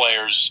guitar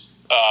players,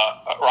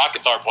 rock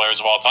guitar players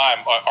of all time,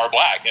 are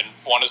black, and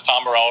one is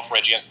Tom Morello from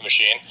Rage Against the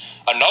Machine.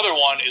 Another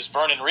one is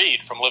Vernon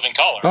Reid from Living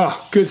Colour.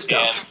 Oh, good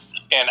stuff.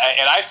 And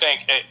I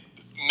think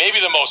maybe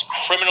the most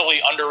criminally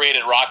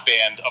underrated rock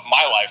band of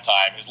my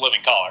lifetime is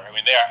Living Colour. I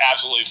mean, they are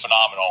absolutely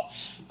phenomenal.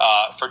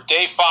 For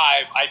Day 5,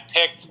 I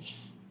picked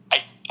a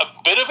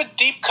bit of a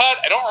deep cut.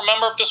 I don't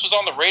remember if this was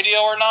on the radio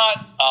or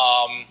not.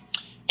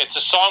 It's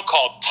a song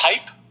called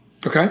Type.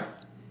 Okay.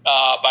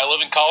 By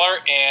Living Colour,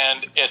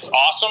 and it's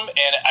awesome.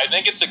 And I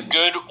think it's a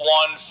good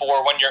one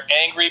for when you're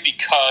angry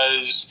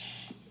because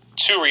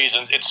 2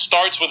 reasons. It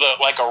starts with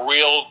a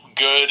real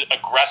good,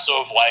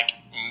 aggressive,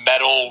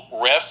 metal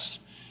riff,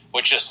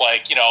 which is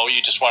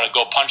you just want to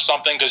go punch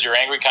something because you're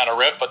angry kind of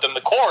riff. But then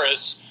the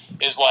chorus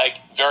is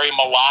very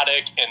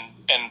melodic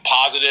and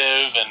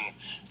positive, and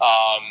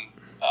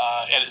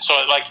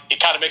so it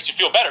kind of makes you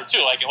feel better too.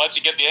 It lets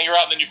you get the anger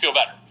out, and then you feel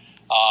better.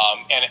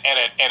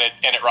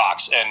 And it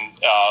rocks. And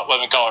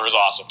Living Colour is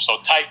awesome. So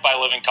Type by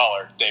Living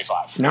Colour, Day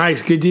 5.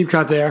 Nice, good deep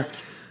cut there.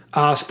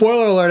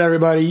 Spoiler alert,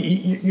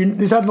 everybody!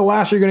 This is not the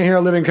last you're going to hear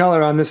of Living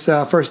Colour on this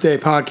First Day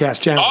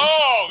podcast channel.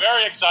 Oh,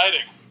 very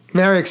exciting!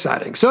 Very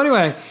exciting. So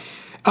anyway,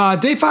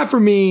 Day 5 for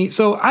me.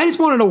 So I just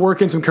wanted to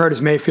work in some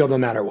Curtis Mayfield, no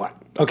matter what.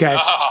 Okay.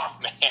 Oh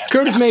man,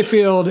 Curtis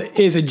Mayfield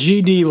is a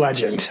GD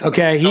legend.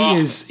 Okay,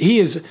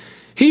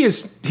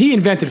 he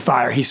invented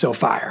fire. He's so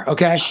fire.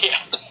 Okay. Yeah.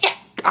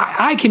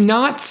 I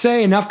cannot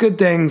say enough good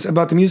things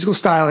about the musical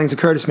stylings of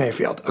Curtis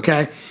Mayfield,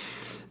 okay?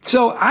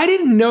 So I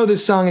didn't know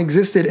this song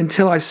existed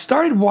until I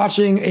started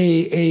watching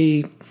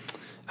I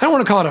don't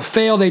want to call it a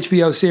failed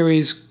HBO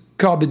series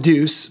called The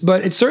Deuce,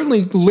 but it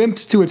certainly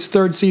limped to its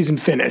third season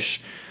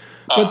finish.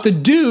 But The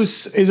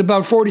Deuce is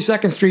about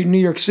 42nd Street in New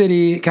York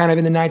City, kind of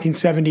in the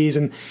 1970s,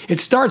 and it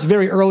starts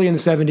very early in the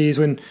 70s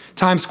when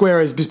Times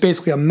Square is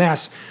basically a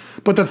mess.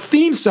 But the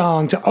theme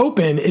song to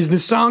open is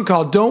this song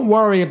called Don't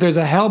Worry If There's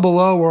a Hell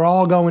Below, We're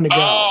All Going to Go.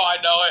 Oh,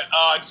 I know it.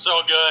 Oh, it's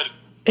so good.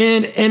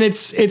 And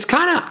it's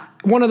kind of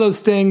one of those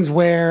things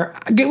where,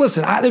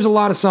 listen, there's a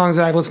lot of songs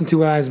that I've listened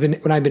to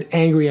when I've been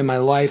angry in my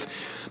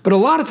life, but a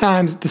lot of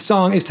times the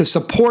song is to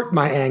support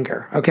my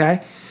anger,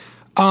 okay?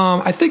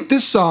 I think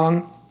this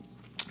song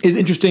is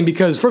interesting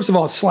because, first of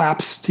all, it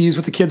slaps, to use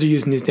what the kids are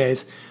using these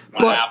days.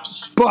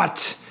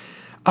 But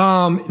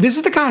this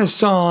is the kind of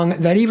song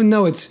that, even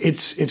though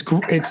it's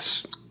got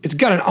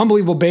an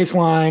unbelievable bass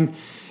line,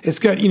 it's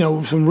got,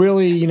 some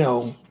really,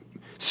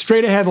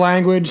 straight ahead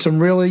language, some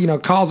really,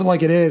 calls it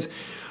like it is.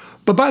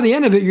 But by the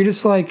end of it, you're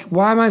just like,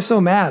 why am I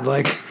so mad?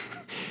 Like,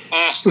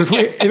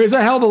 if there's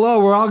a hell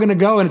below, we're all going to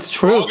go, and it's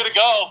true. We're all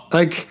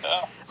going to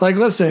go. Like,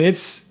 listen,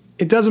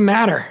 it doesn't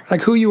matter.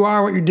 Like, who you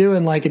are, what you're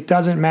doing, like, it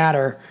doesn't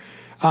matter.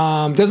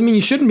 Doesn't mean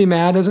you shouldn't be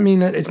mad. Doesn't mean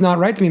that it's not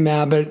right to be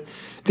mad. But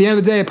at the end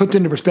of the day, it puts it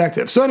into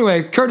perspective. So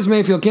anyway, Curtis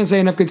Mayfield, can't say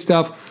enough good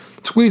stuff.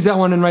 Squeeze that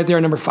one in right there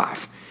at number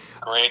 5.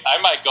 Great. I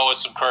might go with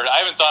some Curtis. I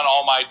haven't done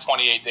all my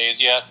 28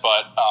 days yet,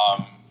 but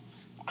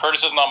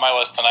Curtis isn't on my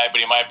list tonight, but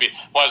he might be.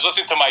 When I was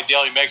listening to my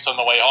daily mix on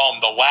the way home,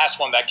 the last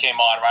one that came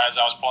on right as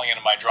I was pulling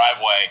into my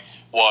driveway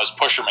was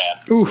Pusher Man.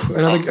 Oof,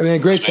 another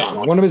great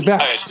song. One of his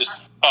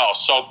best.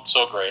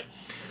 So great.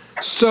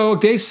 So,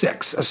 day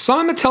 6, a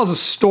song that tells a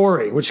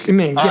story, which, All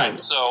right,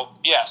 so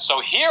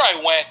here I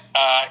went,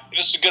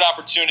 this is a good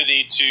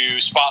opportunity to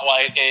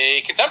spotlight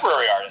a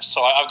contemporary artist.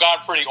 So I've gone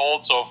pretty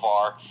old so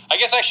far. I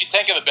guess actually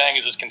Tank of the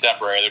Bangers is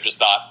contemporary. They're just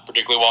not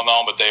particularly well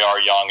known, but they are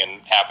young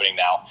and happening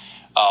now.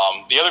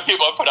 The other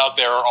people I put out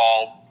there are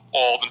all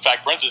old. In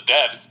fact, Prince is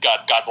dead.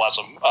 God bless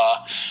him.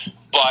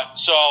 But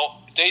so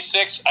day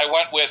 6, I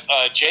went with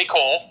J.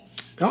 Cole.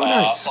 Oh,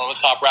 nice. One of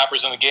the top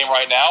rappers in the game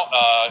right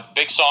now.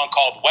 Big song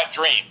called Wet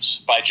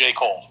Dreams by J.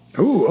 Cole.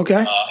 Ooh,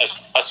 okay.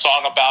 A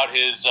song about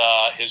his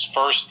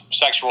first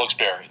sexual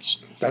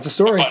experience. That's a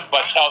story.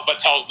 But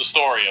tells the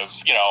story of,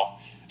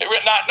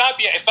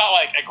 it's not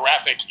like a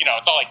graphic,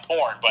 it's not like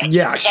porn, but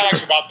yeah, it's not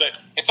actually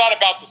it's not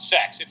about the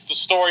sex. It's the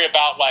story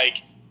about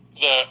like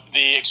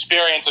the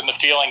experience and the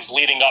feelings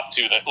leading up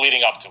to it.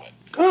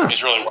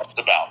 Is really what it's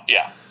about.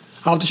 Yeah.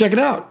 I'll have to check it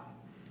out.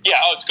 Yeah,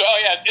 it's good.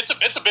 Oh, yeah, it's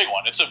a big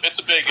one. It's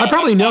a big. I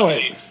probably know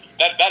it.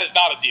 That is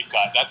not a deep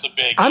cut. That's a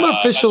big. I'm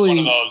officially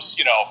that's one of those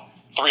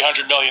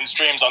 300 million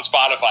streams on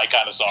Spotify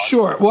kind of songs.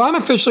 Sure. Well, I'm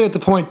officially at the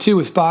point too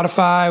with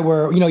Spotify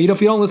where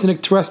if you don't listen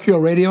to terrestrial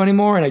radio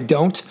anymore, and I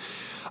don't,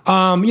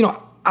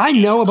 I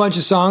know a bunch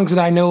of songs that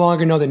I no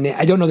longer know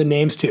I don't know the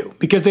names to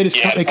because they just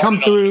they come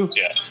through.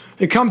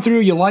 They come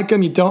through. You like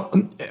them. You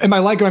don't. And by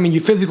like them, I mean you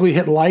physically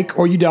hit like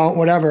or you don't,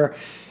 whatever.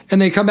 And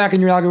they come back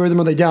in your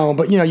algorithm or they don't,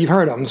 but you've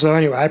heard them. So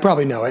anyway, I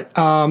probably know it.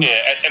 And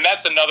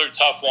that's another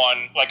tough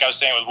one. Like I was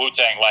saying with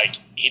Wu-Tang, like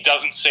he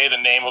doesn't say the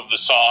name of the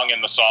song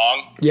in the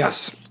song.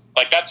 Yes.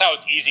 Like that's how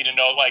it's easy to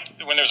know. Like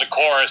when there's a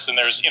chorus and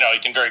there's you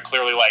can very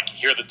clearly like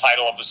hear the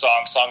title of the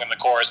song sung in the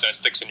chorus and it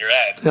sticks in your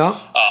head. Yeah.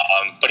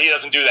 But he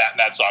doesn't do that in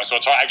that song, so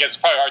it's hard. I guess it's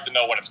probably hard to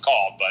know what it's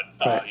called, but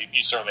right.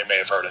 you certainly may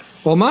have heard it.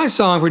 Well, my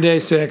song for day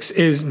 6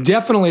 is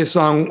definitely a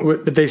song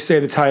that they say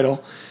the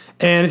title.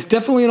 And it's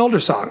definitely an older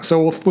song,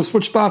 so we'll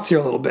switch spots here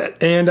a little bit.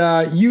 And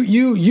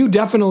you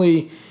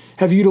definitely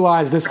have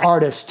utilized this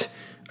artist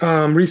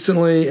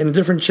recently in a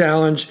different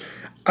challenge.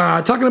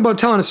 Talking about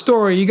telling a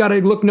story, you got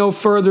to look no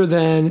further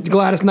than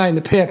Gladys Knight and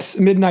the Pips,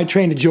 Midnight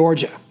Train to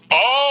Georgia.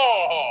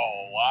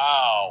 Oh,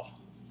 wow.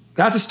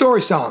 That's a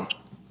story song.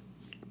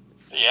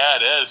 Yeah,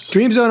 it is.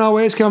 Dreams don't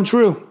always come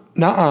true.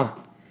 Nuh-uh.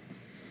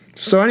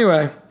 So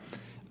anyway,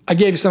 I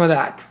gave you some of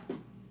that.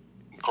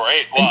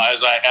 Great. Well,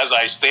 as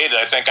I stated,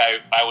 I think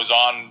I was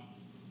on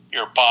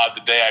your pod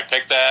the day I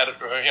picked that,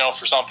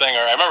 for something, or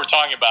I remember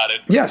talking about it.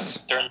 Yes.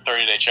 During the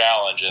 30-day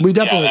challenge. And we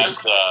definitely.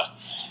 Yeah,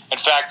 in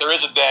fact, there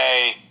is a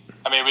day.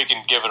 I mean, we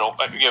can give it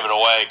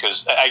away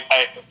because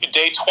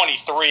day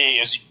 23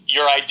 is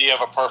your idea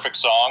of a perfect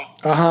song.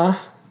 Uh-huh.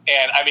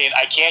 And I mean,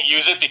 I can't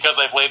use it because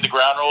I've laid the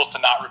ground rules to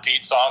not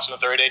repeat songs from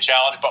the 30-day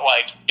challenge. But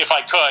like, if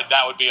I could,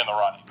 that would be in the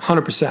running.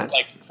 100%.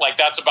 Like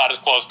that's about as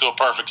close to a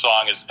perfect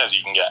song as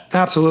you can get.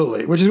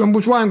 Absolutely. Which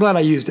is why I'm glad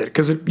I used it,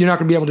 because if you're not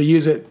going to be able to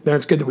use it, then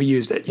it's good that we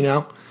used it.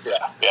 Yeah.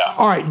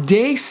 All right,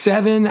 day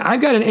 7. I've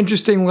got an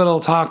interesting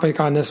little topic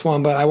on this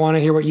one, but I want to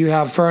hear what you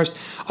have first.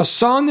 A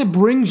song that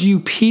brings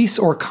you peace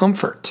or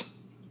comfort.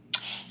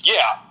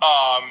 Yeah.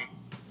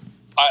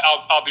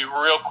 I'll be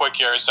real quick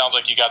here. It sounds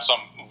like you got some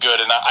good,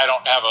 and I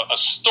don't have a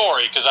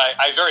story because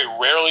I very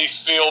rarely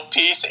feel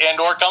peace and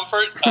or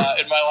comfort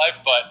in my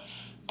life, but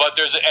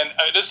there's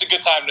this is a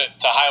good time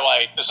to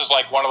highlight. This is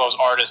like one of those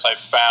artists I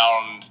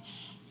found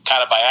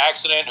kind of by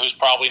accident, who's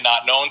probably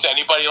not known to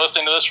anybody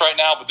listening to this right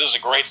now, but this is a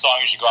great song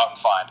you should go out and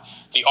find.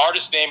 The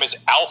artist's name is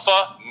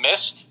Alpha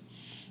Mist.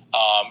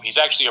 He's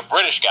actually a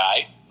British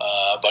guy,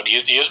 but he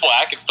is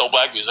black. It's still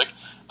black music.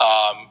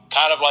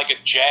 Kind of like a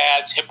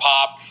jazz,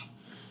 hip-hop,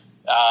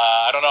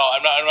 I don't know.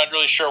 I'm not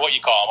really sure what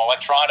you call them.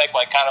 Electronic,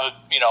 like kind of,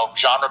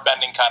 genre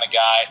bending kind of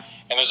guy.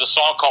 And there's a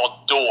song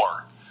called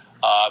Door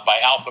by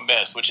Alpha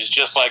Mist, which is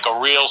just like a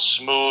real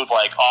smooth,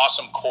 like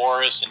awesome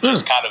chorus and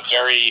just kind of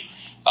very,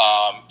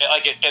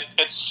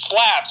 it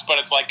slaps, but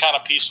it's like kind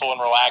of peaceful and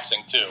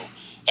relaxing too.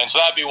 And so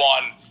that'd be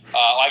one.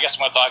 I guess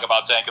I'm going to talk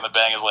about Tank and the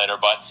Bangers later,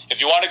 but if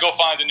you want to go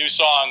find a new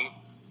song,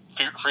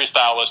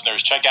 freestyle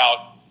listeners, check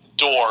out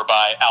Door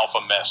by Alpha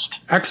Mist.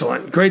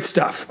 Excellent. Great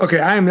stuff. Okay,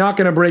 I am not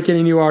going to break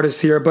any new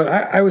artists here, but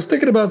I was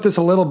thinking about this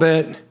a little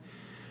bit,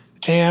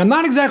 and I'm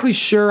not exactly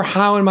sure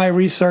how in my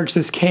research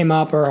this came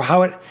up or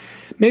how it...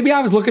 Maybe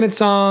I was looking at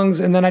songs,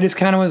 and then I just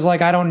kind of was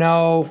like, I don't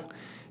know,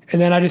 and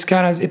then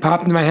it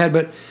popped into my head,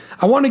 but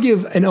I want to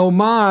give an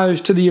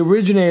homage to the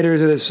originators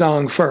of this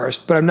song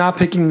first, but I'm not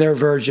picking their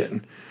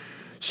version.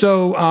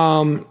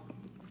 So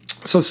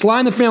Sly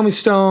and the Family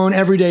Stone,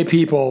 Everyday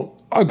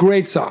People, a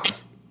great song.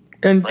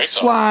 And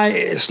Sly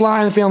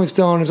and the Family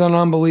Stone is an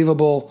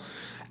unbelievable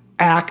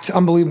act,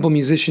 unbelievable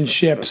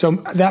musicianship. So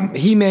that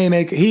he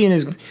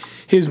and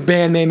his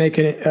band may make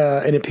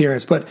an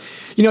appearance. But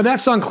that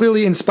song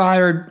clearly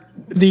inspired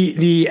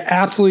the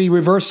aptly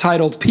reverse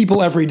titled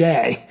 "People Every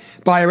Day"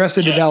 by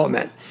Arrested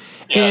Development.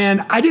 Yes.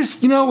 And I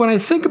just when I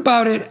think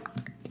about it,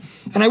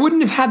 and I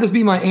wouldn't have had this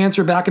be my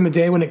answer back in the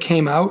day when it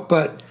came out,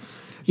 but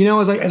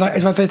as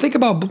I think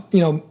about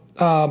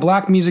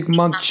Black Music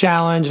Month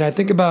Challenge, and I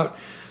think about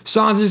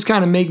songs that just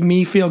kind of make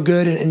me feel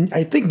good, and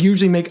I think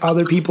usually make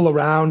other people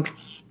around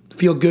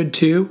feel good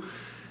too.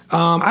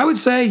 I would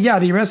say,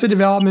 the Arrested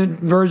Development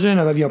version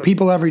of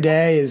People Every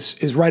Day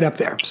is right up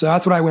there. So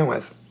that's what I went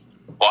with.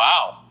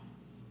 Wow,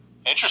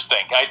 interesting.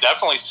 I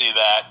definitely see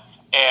that.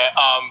 And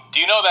do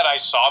you know that I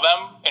saw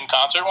them in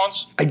concert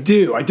once? I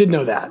do. I did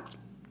know that.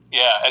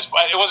 Yeah,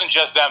 it wasn't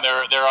just them.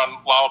 They're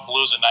on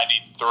Lollapalooza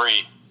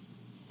 '93.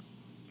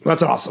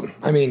 That's awesome.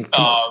 I mean,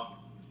 come on.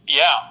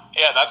 Yeah,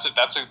 that's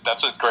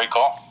a great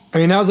call. I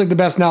mean, that was like the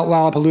best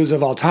Lollapalooza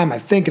of all time, I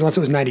think, unless it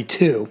was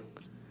 '92.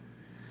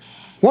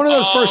 One of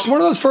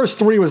those first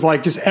three was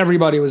like just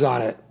everybody was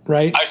on it,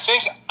 right? I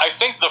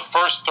think the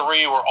first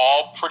three were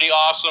all pretty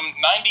awesome.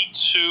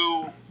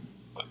 '92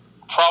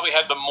 probably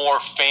had the more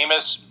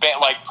famous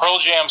band, like Pearl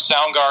Jam,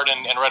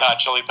 Soundgarden, and Red Hot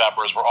Chili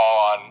Peppers were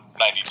all on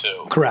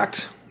 '92.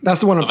 Correct. That's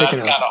the one I'm thinking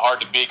of. That's kind of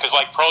hard to beat because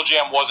like Pearl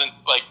Jam wasn't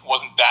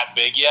that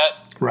big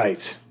yet,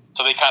 right?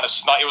 So they kind of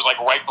snuck. It was like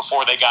right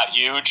before they got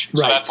huge.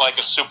 So right. That's like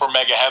a super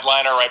mega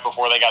headliner right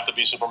before they got to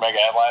be super mega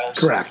headliners.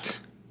 Correct.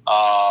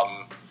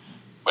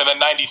 And then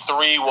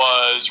 '93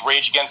 was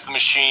Rage Against the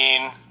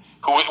Machine,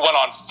 who went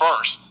on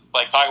first.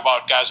 Like, talk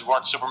about guys who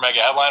weren't super mega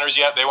headliners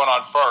yet. They went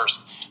on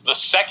first. The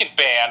second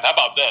band, how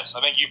about this? I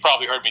think you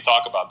probably heard me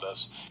talk about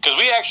this. Because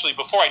we actually,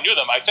 before I knew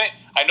them,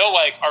 I know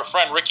like our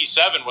friend Ricky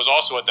Seven was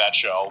also at that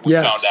show. We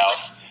found out.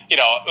 It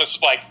was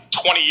like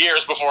 20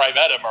 years before I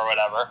met him or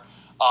whatever.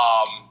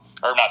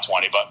 Or not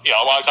 20, but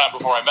a long time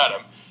before I met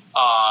him.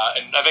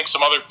 And I think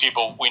some other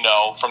people we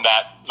know from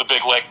the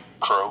Big Lick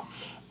crew.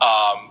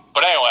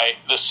 But anyway,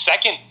 the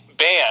second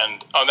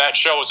band on that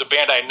show was a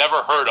band I had never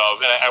heard of,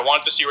 and I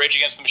wanted to see Rage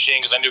Against the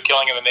Machine because I knew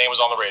Killing in the Name was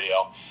on the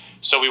radio.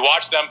 So we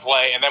watched them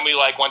play, and then we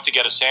went to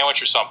get a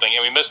sandwich or something,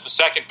 and we missed the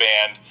second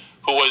band,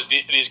 who was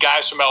these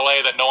guys from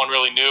LA that no one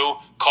really knew,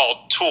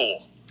 called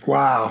Tool.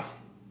 Wow.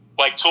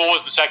 Like, Tool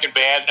was the second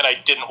band, and I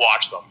didn't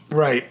watch them.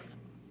 Right.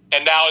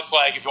 And now it's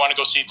like, if you want to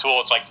go see Tool,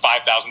 it's like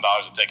 $5,000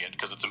 a ticket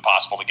because it's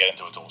impossible to get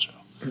into a Tool show.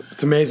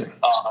 It's amazing.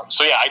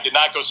 So yeah, I did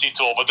not go see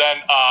Tool, but then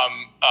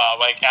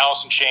like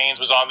Alice in Chains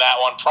was on that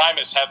one.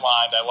 Primus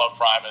headlined. I love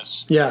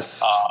Primus.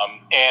 Yes.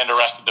 And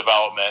Arrested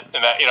Development,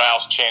 and that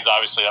Alice in Chains.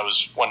 Obviously, that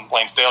was when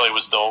Lane Staley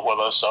was still with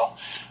us. So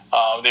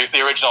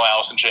the original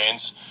Alice in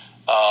Chains.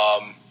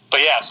 But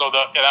yeah, so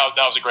that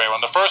was a great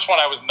one. The first one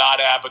I was not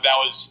at, but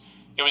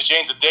it was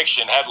Jane's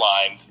Addiction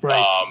headlined.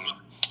 Right.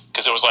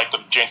 Because it was like the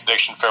Jane's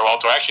Addiction farewell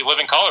tour. Actually,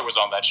 Living Colour was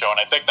on that show, and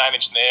I think Nine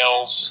Inch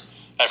Nails.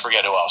 I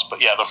forget who else,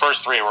 but yeah, the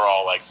first three were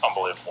all like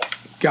unbelievable.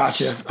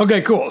 Gotcha.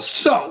 Okay, cool.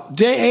 So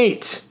day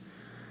 8.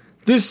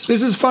 This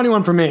is a funny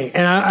one for me,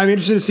 and I'm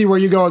interested to see where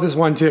you go with this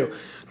one too.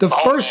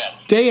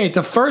 Day 8,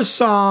 the first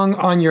song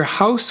on your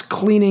house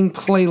cleaning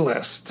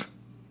playlist.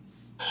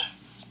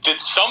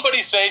 Did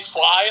somebody say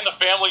Sly and the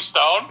Family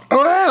Stone?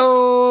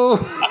 Oh.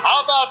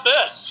 How about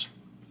this?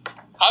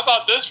 How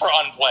about this for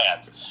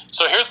unplanned?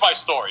 So here's my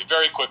story,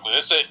 very quickly.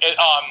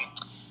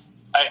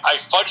 I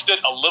fudged it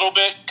a little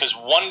bit because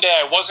one day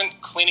I wasn't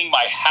cleaning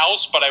my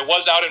house, but I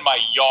was out in my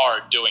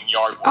yard doing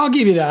yard work. I'll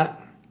give you that.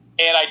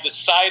 And I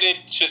decided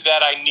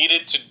that I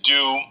needed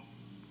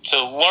to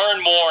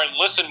learn more and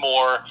listen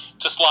more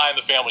to Sly and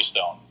the Family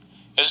Stone.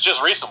 It's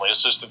just recently.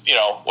 It's just,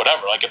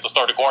 whatever, like at the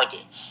start of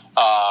quarantine.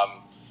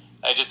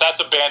 That's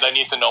a band I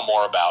need to know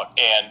more about.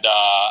 And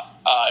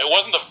it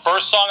wasn't the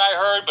first song I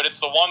heard, but it's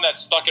the one that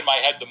stuck in my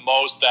head the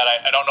most that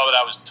I don't know that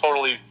I was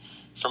totally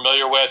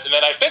familiar with. And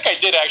then I think I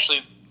did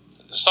actually,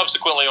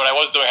 subsequently, when I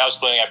was doing house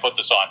cleaning, I put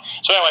this on.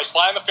 So anyway,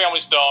 Sly and the Family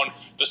Stone,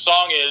 the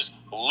song is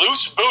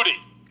Loose Booty.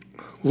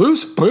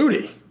 Loose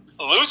Booty?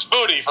 Loose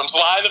Booty from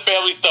Sly and the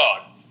Family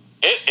Stone.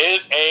 It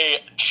is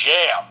a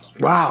jam.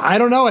 Wow, I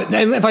don't know it.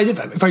 And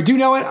if I do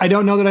know it, I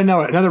don't know that I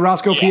know it. Another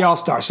Roscoe P.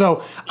 All-Star.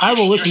 So I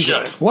will listen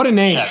to it. What a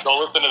name. Yeah, go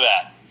listen to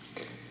that.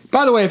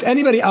 By the way, if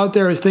anybody out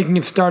there is thinking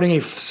of starting a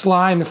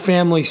Sly and the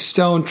Family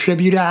Stone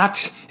tribute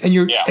act, and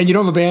you don't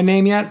have a band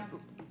name yet,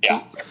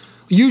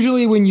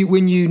 usually when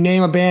you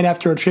name a band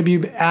after a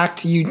tribute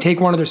act, you take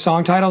one of their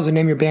song titles and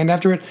name your band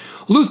after it.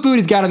 Loose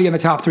Booty's got to be in the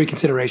top 3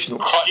 consideration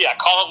list.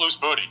 Call it Loose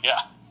Booty.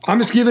 Yeah. I'm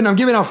giving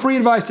out free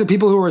advice to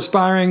people who are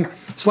aspiring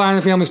Sly and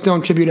the Family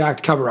Stone tribute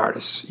act cover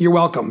artists. You're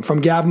welcome. From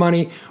Gav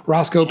Money,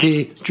 Roscoe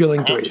P,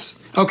 Drilling Threes.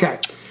 Okay,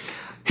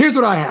 here's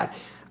what I had.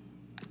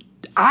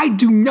 I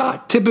do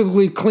not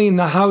typically clean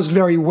the house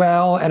very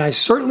well, and I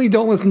certainly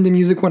don't listen to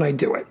music when I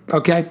do it.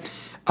 Okay,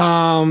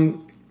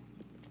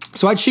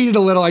 so I cheated a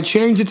little. I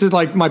changed it to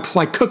like my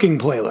cooking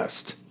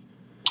playlist.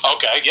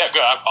 Okay, yeah,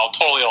 good. I'll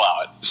totally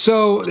allow it.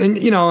 So,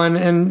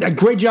 and a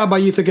great job by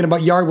you thinking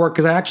about yard work,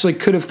 because I actually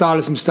could have thought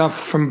of some stuff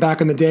from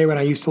back in the day when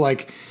I used to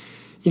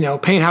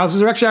paint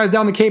houses. Or actually, I was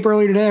down the Cape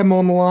earlier today. I'm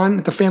mowing the lawn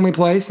at the family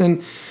place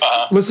and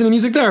listening to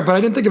music there, but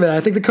I didn't think of it.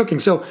 I think the cooking.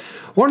 So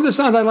one of the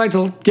songs I like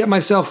to get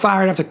myself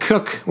fired up to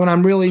cook when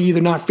I'm really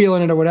either not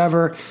feeling it or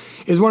whatever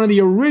is one of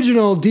the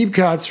original deep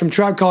cuts from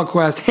Tribe Called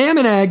Quest, Ham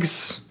and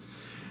Eggs,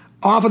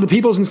 off of the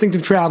People's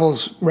Instinctive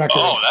Travels record.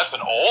 Oh, that's an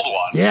old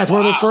one. Yeah, it's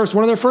one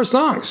of their first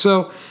songs.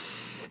 So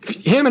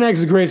Ham and Eggs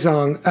is a great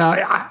song.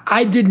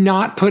 I did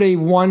not put a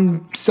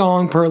one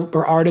song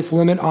per artist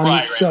limit on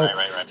this.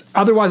 Right.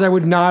 Otherwise, I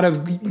would not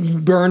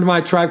have burned my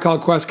Tribe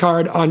Called Quest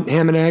card on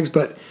Ham and Eggs,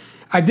 but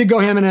I did go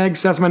Ham and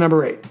Eggs. That's my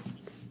number 8.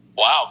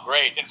 Wow,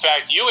 great. In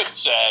fact, you had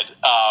said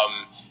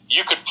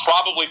you could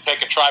probably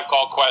pick a Tribe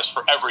Called Quest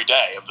for every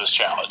day of this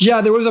challenge.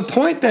 Yeah, there was a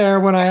point there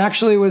when I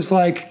actually was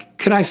like,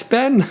 can I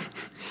spend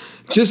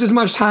just as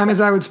much time as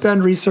I would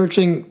spend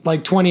researching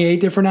like 28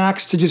 different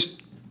acts to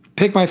just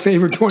pick my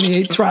favorite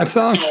 28 Tribe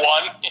songs?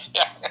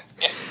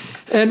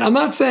 And I'm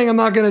not saying I'm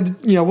not going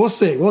to, we'll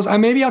see.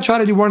 Maybe I'll try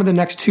to do one of the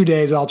next 2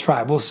 days. I'll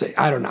try. We'll see.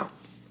 I don't know.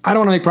 I don't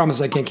want to make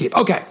promises I can't keep.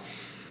 Okay.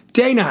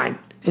 Day 9.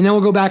 And then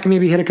we'll go back and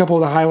maybe hit a couple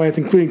of the highlights,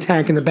 including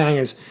Tank and the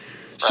Bangers.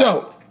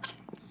 So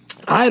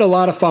I had a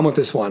lot of fun with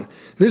this one.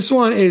 This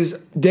one is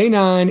Day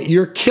 9.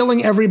 You're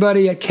killing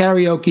everybody at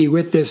karaoke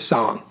with this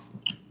song.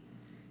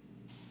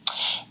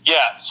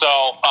 Yeah, so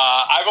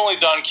I've only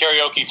done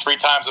karaoke 3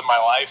 times in my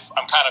life.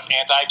 I'm kind of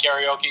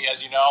anti-karaoke,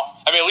 as you know.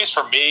 I mean, at least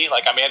for me,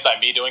 I'm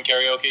anti-me doing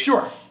karaoke.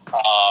 Sure.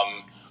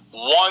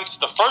 Once,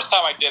 the first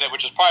time I did it,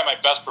 which is probably my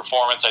best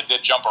performance, I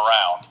did jump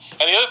around.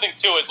 And the other thing,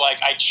 too, is,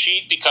 I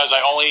cheat because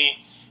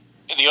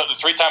the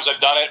 3 times I've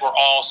done it were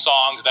all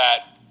songs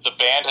that the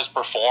band has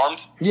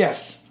performed.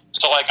 Yes.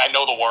 So, I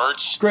know the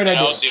words. Great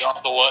idea. So you don't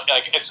have to look.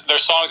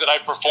 There's songs that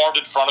I've performed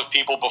in front of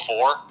people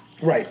before.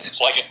 Right. It's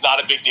it's not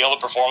a big deal to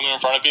perform them in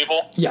front of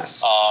people.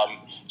 Yes.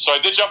 So I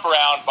did jump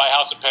around by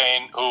House of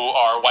Pain, who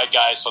are white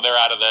guys, so they're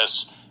out of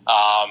this.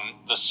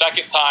 The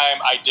second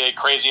time I did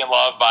Crazy in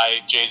Love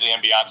by Jay-Z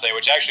and Beyonce,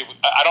 which actually,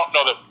 I don't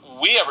know that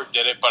we ever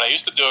did it, but I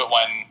used to do it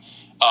when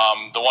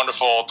the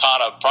wonderful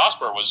Tana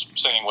Prosper was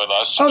singing with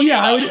us. Oh,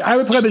 yeah, I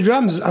would play the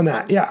drums on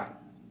that, yeah.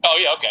 Oh,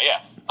 yeah, okay,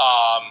 yeah.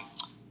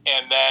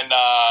 And then,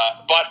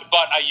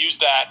 but I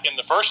used that in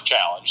the first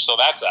challenge, so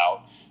that's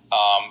out.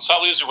 So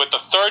I'll lose it with the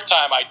third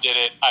time I did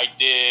it. I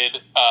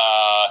did,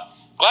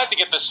 glad to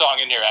get this song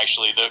in here,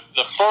 actually.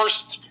 The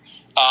first,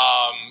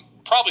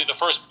 probably the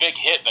first big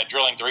hit that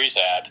Drilling Threes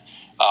had,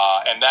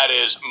 and that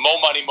is Mo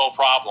Money, Mo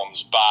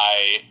Problems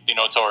by the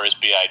Notorious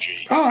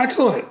B.I.G. Oh,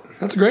 excellent.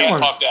 That's a great one.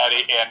 And Puff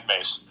Daddy and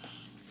Mace.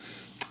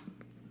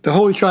 The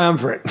Holy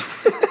Triumvirate.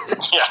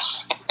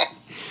 Yes.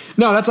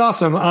 No, that's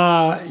awesome.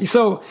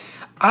 So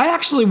I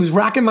actually was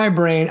racking my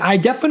brain. I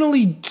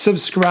definitely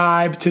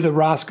subscribe to the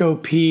Roscoe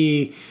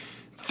P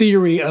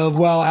theory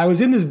of, I was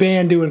in this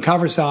band doing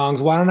cover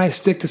songs. Why don't I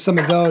stick to some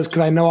of those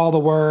because I know all the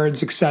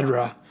words,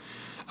 etc.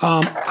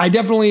 I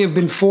definitely have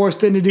been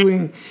forced into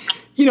doing,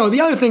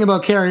 the other thing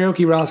about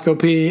karaoke, Roscoe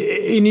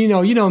P, and you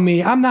know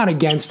me, I'm not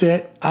against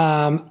it.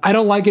 I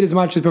don't like it as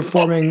much as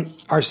performing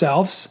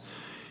ourselves.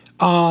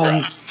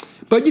 Right.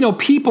 But,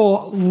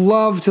 people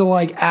love to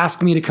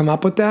ask me to come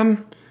up with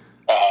them.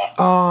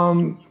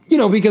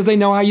 Because they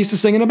know I used to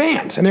sing in a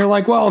band. And they're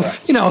like,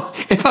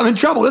 if I'm in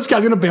trouble, this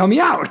guy's going to bail me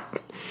out.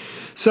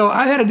 So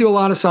I had to do a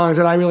lot of songs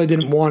that I really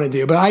didn't want to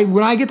do. But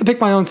when I get to pick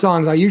my own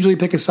songs, I usually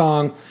pick a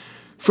song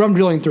from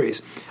Drilling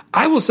Threes.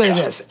 I will say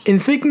this. In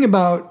thinking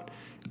about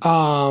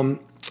the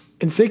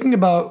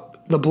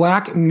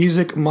Black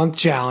Music Month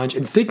Challenge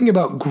and thinking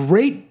about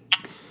great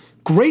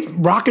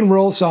rock and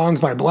roll songs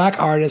by black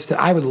artists that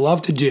I would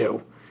love to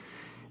do,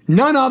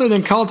 none other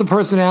than Cult of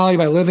Personality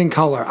by Living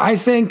Colour. I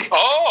think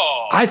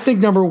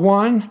number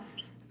 1,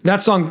 that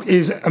song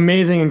is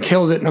amazing and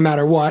kills it no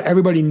matter what.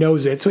 Everybody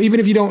knows it. So even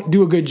if you don't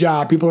do a good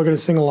job, people are going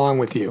to sing along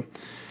with you.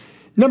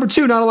 Number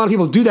 2, not a lot of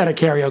people do that at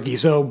karaoke.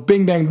 So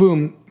Bing Bang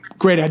Boom,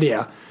 great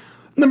idea.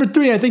 Number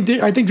 3, I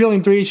think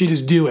Drilling Threes should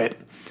just do it.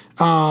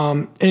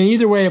 And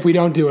either way, if we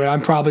don't do it,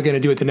 I'm probably going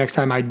to do it the next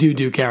time I do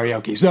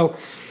karaoke. So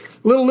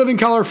little Living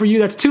Colour for you.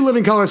 That's 2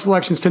 Living Colour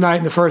selections tonight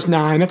in the first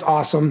 9. That's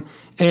awesome.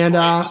 And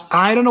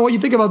I don't know what you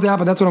think about that,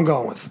 but that's what I'm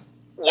going with.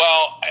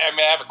 Well, I mean,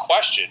 I have a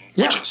question.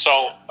 Yeah.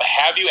 So,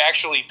 have you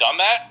actually done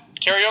that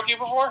karaoke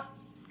before?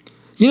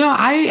 You know,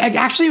 I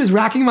actually was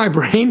racking my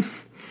brain.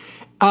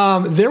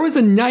 There was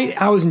a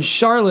night I was in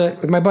Charlotte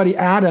with my buddy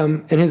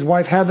Adam and his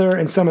wife Heather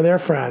and some of their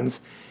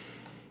friends.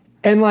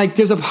 And like,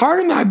 there's a part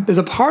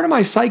of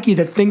my psyche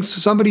that thinks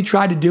somebody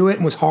tried to do it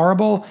and was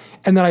horrible,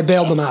 and that I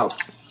bailed them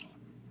out.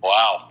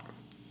 Wow.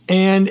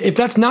 And if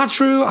that's not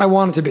true, I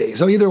want it to be.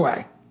 So either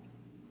way.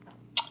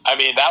 I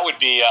mean, that would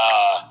be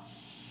a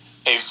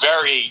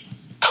very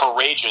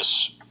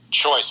courageous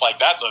choice. Like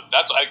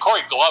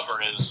Corey Glover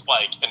is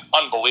like an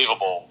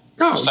unbelievable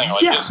singer.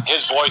 Like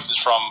his voice is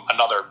from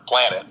another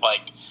planet.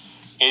 Like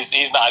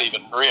he's not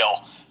even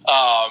real.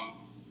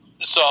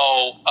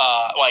 So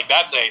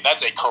that's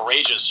a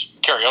courageous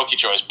karaoke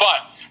choice.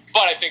 But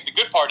I think the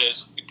good part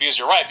is, because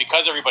you're right,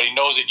 because everybody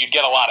knows it, you'd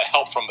get a lot of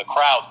help from the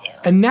crowd there.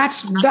 And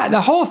that's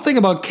the whole thing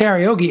about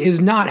karaoke is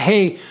not,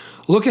 hey,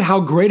 look at how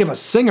great of a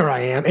singer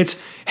I am. It's,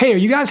 hey, are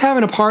you guys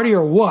having a party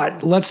or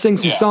what? Let's sing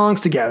some songs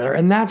together.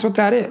 And that's what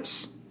that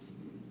is.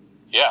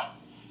 Yeah.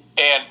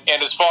 And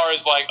as far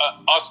as like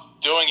us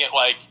doing it,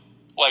 like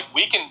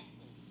we can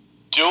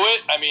do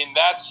it. I mean,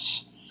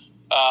 that's,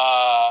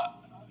 I'll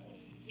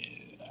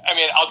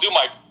do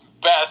my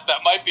best.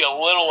 That might be a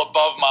little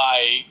above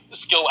my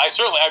skill. I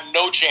certainly have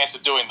no chance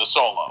of doing the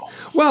solo.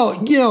 Well,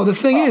 the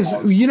thing is,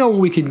 what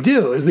we could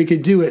do is we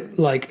could do it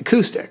like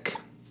acoustic.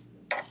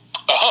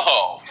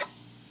 Oh.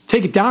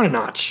 Take it down a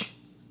notch.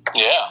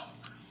 Yeah.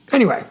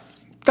 Anyway,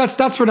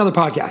 that's for another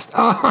podcast.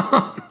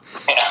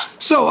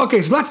 So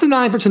that's the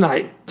 9 for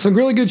tonight. Some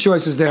really good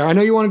choices there. I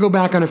know you want to go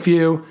back on a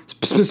few,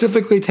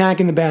 specifically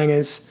Tank and the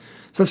Bangers.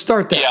 So let's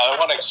start there. Yeah, I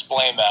want to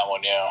explain that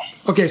one, yeah.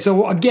 Okay,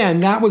 so again,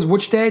 that was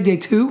which day? Day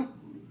 2?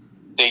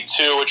 Day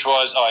 2, which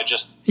was,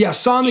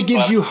 song that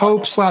gives you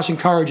hope /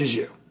 encourages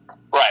you.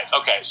 Right,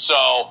 okay.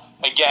 So,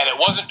 again,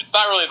 it's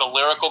not really the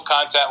lyrical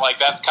content. Like,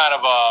 that's kind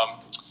of,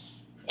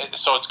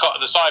 so it's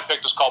called, the song I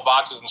picked was called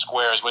Boxes and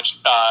Squares, which,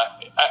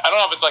 I don't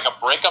know if it's like a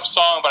breakup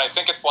song, but I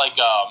think it's like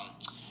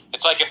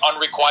an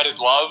unrequited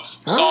love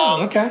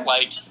song. Oh, okay.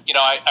 Like,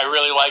 I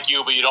really like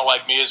you, but you don't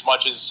like me as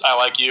much as I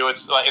like you.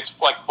 It's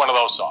like one of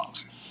those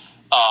songs.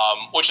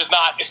 Which is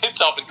not in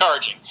itself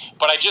encouraging,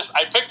 but I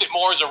picked it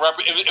more as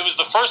it was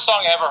the first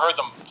song I ever heard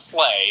them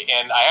play,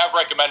 and I have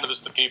recommended this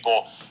to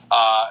people.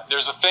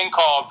 There's a thing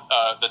called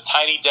the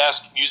Tiny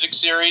Desk Music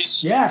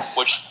Series, yes,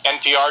 which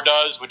NPR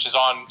does, which is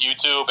on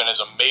YouTube and is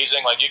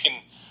amazing. Like you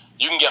can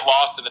get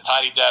lost in the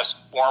Tiny Desk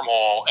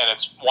wormhole, and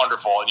it's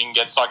wonderful, and you can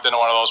get sucked into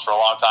one of those for a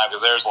long time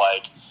because there's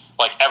like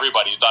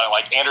everybody's done it.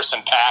 Like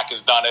Anderson .Paak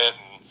has done it,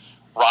 and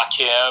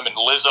Rakim and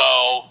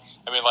Lizzo.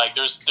 I mean, like,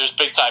 there's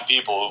big time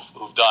people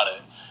who've done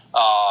it.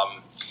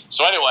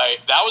 So anyway,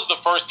 that was the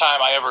first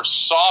time I ever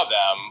saw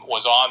them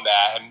was on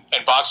that,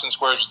 and Boxes and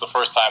Squares was the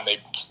first song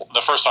they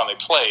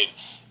played.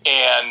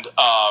 And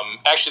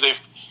actually,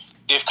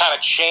 they've kind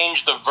of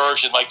changed the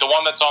version. Like the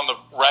one that's on the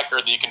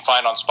record that you can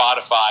find on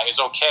Spotify is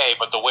okay,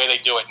 but the way they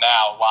do it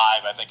now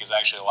live, I think, is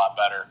actually a lot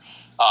better.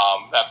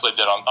 That's what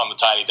they did on the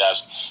Tiny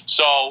Desk.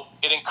 So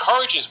it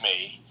encourages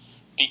me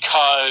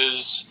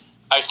because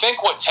I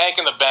think what Tank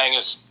and the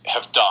Bangers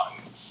have done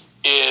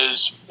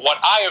is what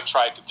I have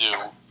tried to do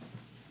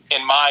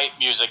in my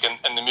music and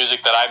the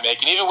music that I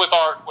make, and even with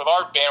our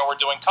band, we're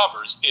doing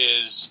covers,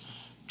 is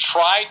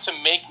try to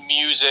make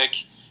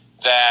music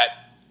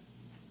that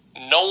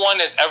no one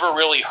has ever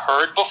really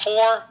heard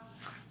before,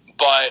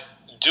 but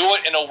do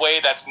it in a way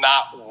that's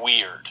not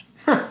weird.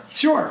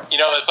 Sure.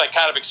 That's like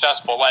kind of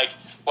accessible. Like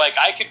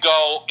I could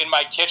go in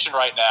my kitchen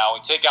right now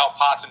and take out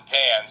pots and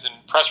pans and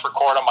press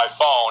record on my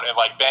phone and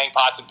like bang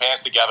pots and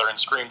pans together and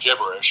scream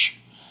gibberish.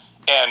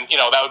 And,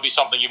 that would be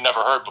something you've never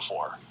heard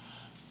before.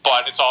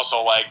 But it's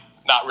also like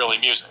not really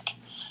music.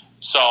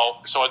 So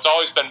it's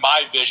always been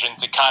my vision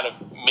to kind of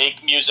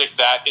make music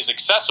that is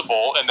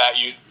accessible and that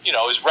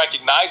is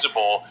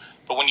recognizable.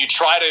 But when you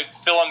try to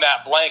fill in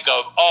that blank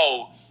of,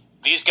 oh,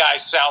 these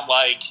guys sound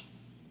like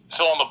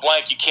fill in the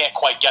blank, you can't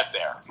quite get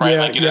there,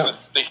 right? Yeah, isn't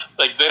they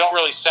don't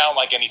really sound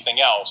like anything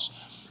else.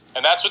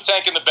 And that's what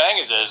Tank and the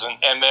Bangers is.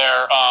 And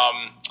they're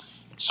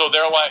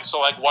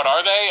what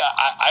are they?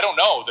 I don't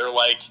know. They're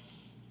like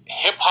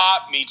hip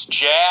hop meets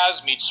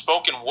jazz meets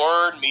spoken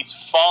word meets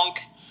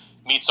funk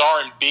meets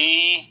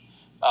R&B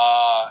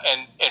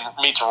and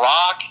meets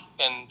rock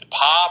and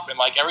pop and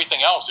like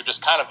everything else. They're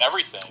just kind of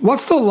everything.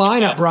 What's the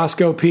lineup,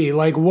 Roscoe P?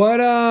 Like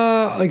what?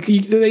 Like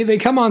they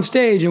come on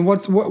stage and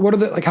what are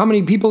the like? How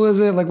many people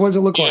is it? Like what does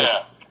it look like?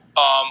 Yeah.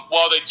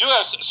 Well, they do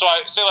have. So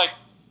I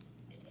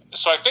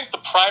think the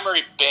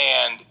primary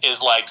band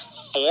is like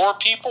 4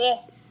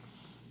 people.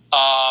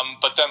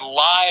 But then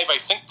live, I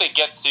think they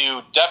get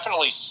to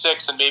definitely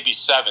 6 and maybe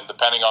 7,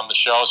 depending on the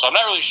show. So I'm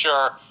not really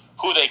sure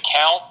who they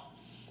count.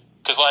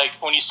 Because, like,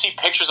 when you see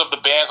pictures of the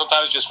band,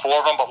 sometimes it's just 4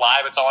 of them, but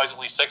live it's always at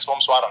least 6 of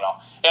them, so I don't know.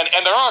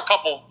 And there are a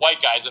couple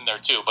white guys in there,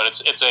 too, but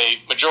it's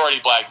a majority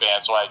black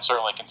band, so I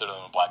certainly consider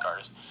them a black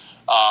artist.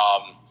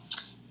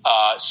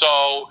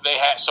 So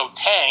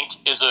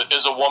Tank is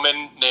a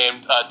woman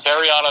named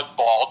Tariana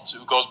Balt,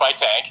 who goes by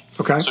Tank.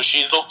 Okay. So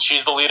she's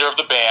the leader of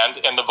the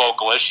band and the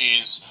vocalist.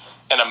 She's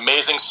an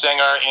amazing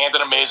singer and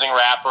an amazing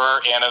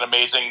rapper and an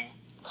amazing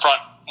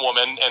front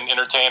woman and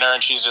entertainer,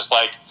 and she's just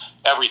like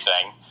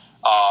everything.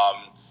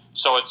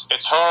 So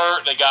it's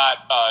her. They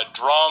got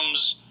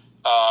drums.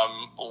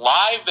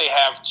 Live, they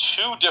have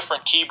 2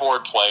 different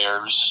keyboard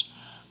players.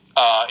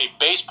 A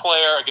bass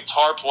player, a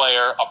guitar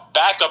player, a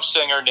backup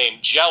singer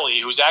named Jelly,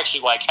 who's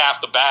actually like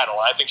half the battle.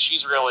 I think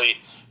she's really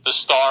the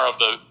star of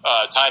the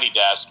Tiny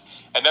Desk.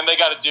 And then they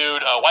got a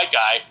dude, a white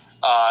guy,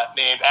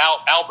 named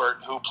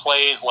Albert, who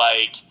plays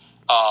like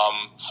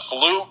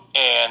flute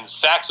and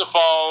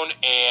saxophone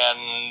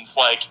and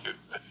like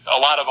a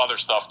lot of other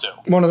stuff too.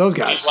 One of those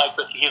guys.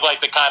 He's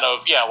like the kind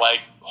of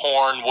like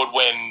horn,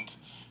 woodwind,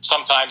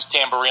 sometimes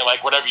tambourine,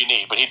 like whatever you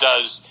need. But he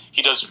does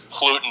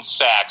flute and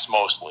sax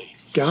mostly.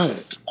 Got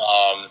it.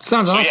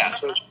 Sounds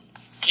awesome.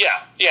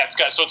 Yeah. It's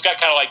got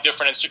kind of like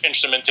different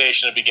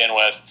instrumentation to begin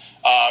with.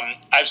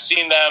 I've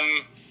seen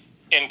them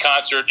in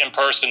concert in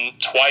person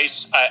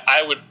twice.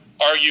 I would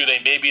argue they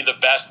may be the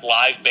best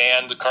live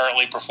band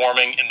currently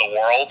performing in the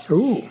world.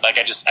 Ooh. Like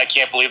I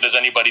can't believe there's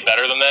anybody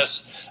better than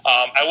this.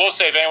 I will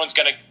say if anyone's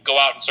going to go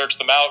out and search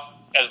them out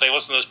as they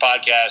listen to this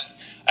podcast,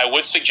 I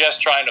would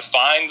suggest trying to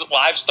find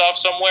live stuff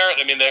somewhere.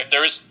 I mean,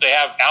 they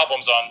have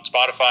albums on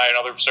Spotify and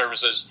other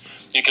services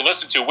you can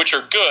listen to, which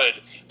are good,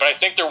 but I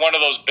think they're one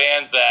of those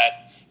bands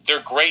that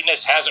their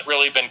greatness hasn't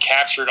really been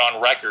captured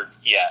on record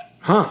yet.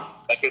 Huh.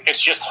 Like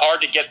it's just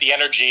hard to get the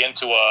energy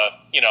into a,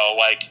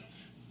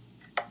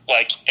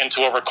 like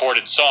into a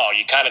recorded song.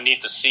 You kind of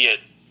need to see it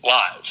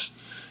live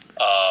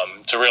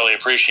to really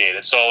appreciate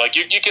it. So like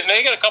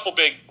they got a couple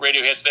big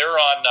radio hits. They were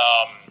on,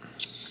 I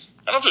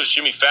don't know if it was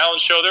Jimmy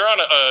Fallon's show. They're on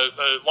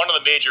one of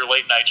the major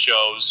late night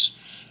shows.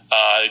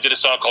 They did a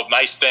song called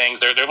Nice Things.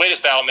 Their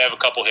latest album, they have a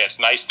couple hits,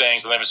 Nice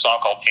Things, and they have a song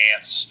called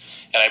Ants.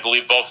 And I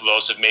believe both of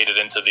those have made it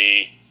into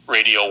the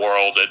radio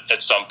world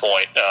at some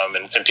point,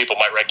 and people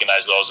might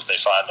recognize those if they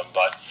find them.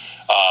 But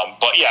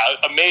yeah,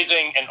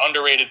 amazing and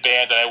underrated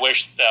band, and I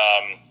wish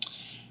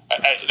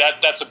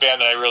that's a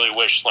band that I really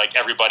wish like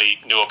everybody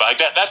knew about. Like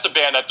that's a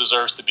band that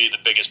deserves to be the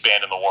biggest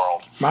band in the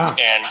world. Wow.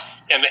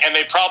 And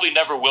they probably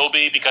never will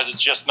be because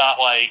it's just not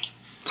like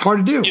it's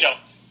hard to do.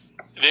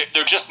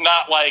 They're just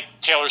not like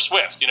Taylor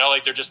Swift,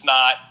 like they're just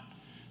not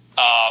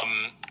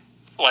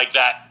like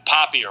that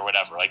poppy or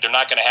whatever. Like they're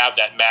not going to have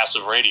that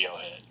massive radio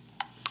hit.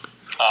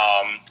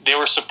 They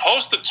were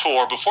supposed to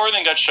tour before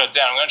everything got shut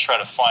down. I'm going to try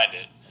to find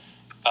it.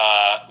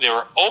 They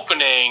were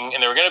opening,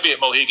 and they were going to be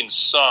at Mohegan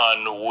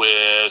Sun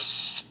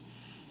with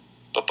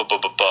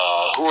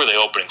who were they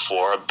opening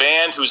for? A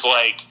band who's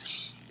like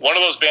one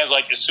of those bands.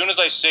 Like as soon as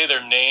I say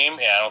their name,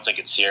 I don't think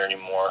it's here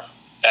anymore.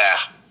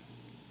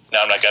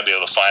 Now I'm not going to be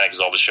able to find it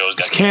because all the shows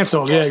got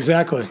canceled. Yeah,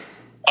 exactly.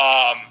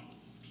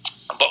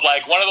 But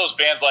like one of those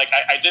bands, like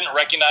I didn't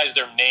recognize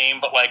their name,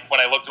 but like when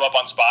I looked them up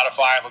on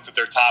Spotify, I looked at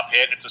their top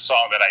hit. It's a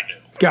song that I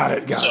knew. Got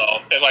it.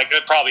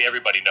 It probably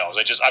everybody knows.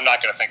 I'm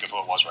not going to think of who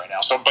it was right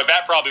now. So, but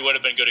that probably would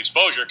have been good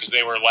exposure because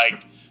they were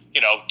like,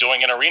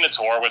 doing an arena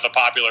tour with a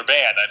popular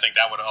band. I think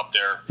that would have upped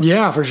their.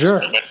 Yeah, for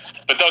sure.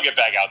 But they'll get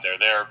back out there.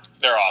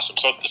 They're awesome.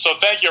 So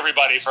thank you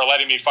everybody for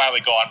letting me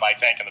finally go on my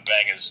Tank and the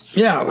Bang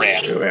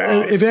rant.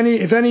 If any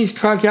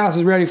podcast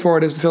is ready for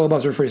it, it's the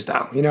Filibuster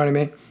Freestyle. You know what I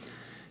mean?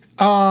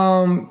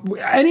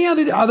 Any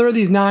other of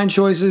these 9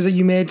 choices that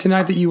you made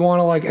tonight that you want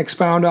to like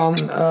expound on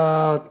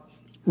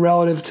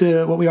relative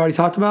to what we already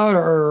talked about,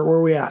 or where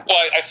are we at? Well,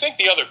 I think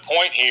the other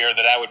point here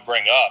that I would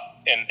bring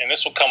up, and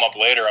this will come up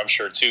later, I'm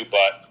sure too,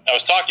 but I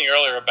was talking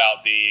earlier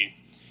about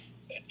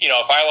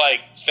if I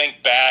like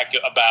think back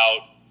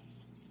about,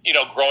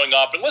 growing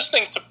up and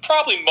listening to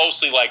probably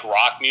mostly like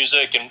rock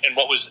music and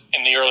what was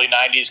in the early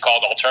 90s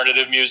called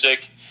alternative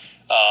music.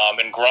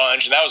 And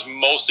grunge, and that was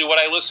mostly what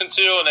I listened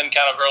to, and then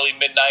kind of early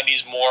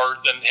mid-90s more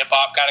than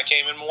hip-hop kind of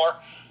came in more.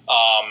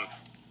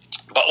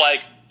 But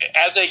like,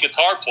 as a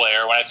guitar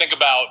player, when I think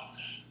about,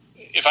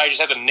 if I just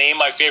had to name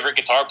my favorite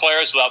guitar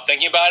players without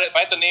thinking about it, if I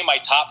had to name my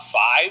top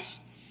 5,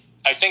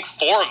 I think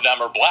 4 of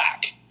them are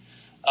black,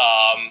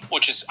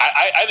 which is,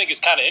 I think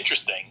is kind of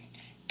interesting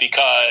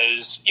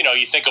because,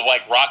 you think of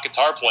like rock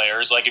guitar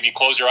players, like if you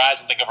close your eyes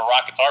and think of a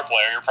rock guitar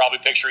player, you're probably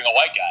picturing a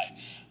white guy.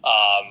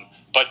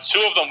 But 2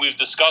 of them we've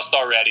discussed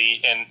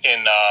already in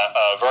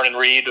Vernon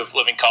Reid of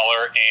Living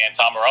Colour and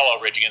Tom Morello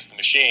of Rage Against the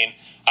Machine.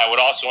 I would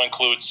also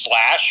include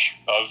Slash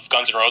of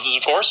Guns N' Roses,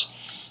 of course.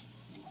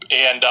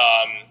 And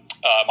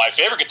my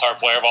favorite guitar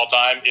player of all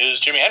time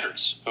is Jimi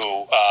Hendrix,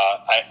 who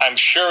I'm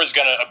sure is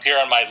going to appear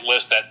on my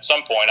list at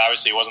some point.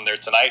 Obviously, he wasn't there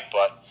tonight,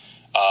 but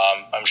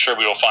I'm sure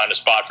we will find a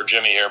spot for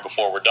Jimmy here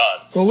before we're done.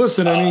 Well,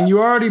 listen, I mean,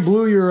 you already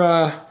blew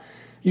your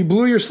You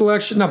blew your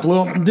selection. Not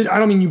blew. I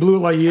don't mean you blew it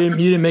like you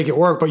didn't make it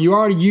work, but you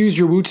already used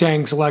your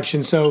Wu-Tang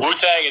selection. So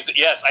Wu-Tang is,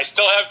 yes, I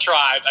still have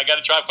Tribe. I got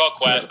a Tribe Called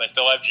Quest. Yeah. I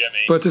still have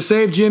Jimmy. But to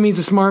save Jimmy's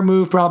a smart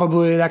move,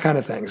 probably, that kind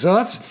of thing. So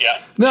that's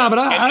no, but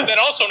and then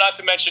also not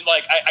to mention,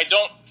 like, I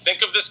don't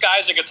think of this guy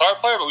as a guitar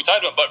player, but we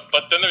talked about,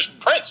 but then there's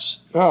Prince,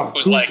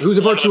 who's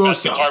a virtuoso, one of the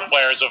best guitar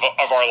players of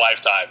our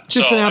lifetime.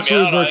 Just an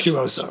absolute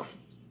virtuoso.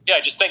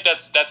 I just think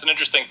that's an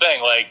interesting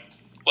thing. Like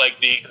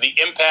the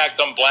impact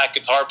on black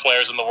guitar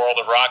players in the world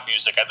of rock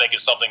music, I think,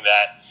 is something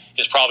that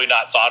is probably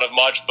not thought of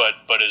much, but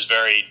is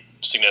very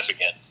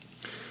significant.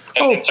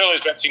 And it certainly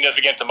has been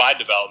significant to my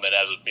development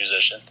as a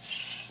musician.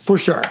 For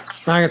sure. I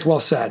think it's well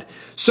said.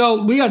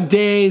 So we got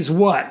days, 10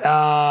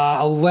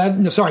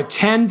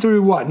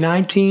 through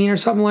 19 or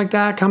something like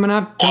that coming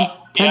up?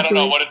 10, I don't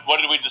know. What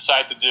did we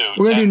decide to do?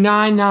 We're going to do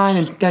 9, 9,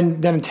 and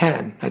then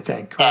 10, I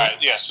think. Right? All right,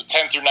 yeah, so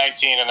 10 through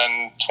 19 and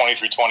then 20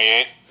 through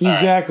 28.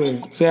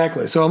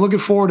 Exactly. So I'm looking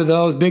forward to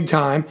those big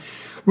time.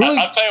 Really,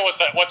 I'll tell you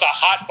what's a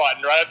hot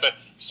button, right?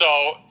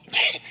 So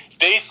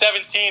day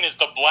 17 is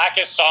the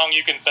blackest song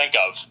you can think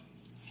of.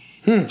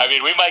 I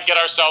mean, we might get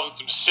ourselves in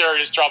some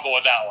serious trouble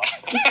with that one.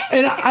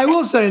 And I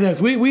will say this: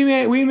 we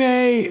may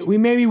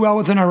be well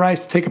within our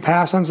rights to take a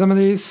pass on some of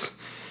these.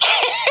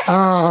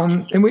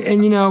 I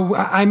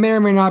may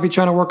or may not be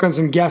trying to work on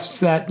some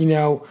guests that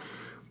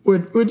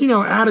would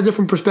add a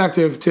different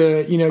perspective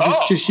to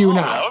just you and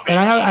I. And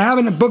I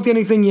haven't booked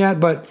anything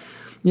yet, but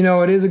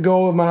it is a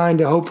goal of mine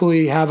to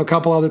hopefully have a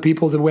couple other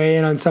people to weigh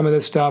in on some of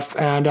this stuff.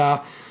 And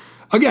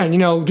again,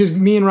 just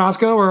me and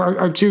Roscoe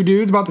are two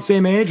dudes about the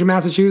same age from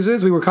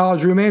Massachusetts. We were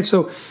college roommates,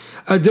 so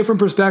a different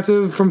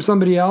perspective from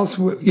somebody else.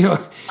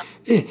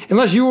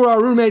 Unless you were our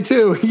roommate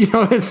too,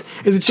 is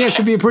a chance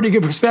to be a pretty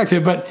good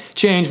perspective, but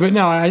change. But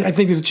no, I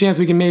think there's a chance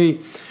we can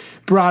maybe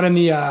broaden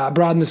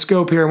the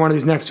scope here in one of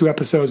these next two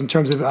episodes in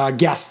terms of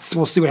guests.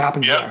 We'll see what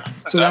happens there.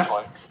 So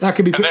definitely. That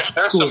could be cool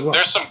as well.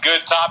 There's some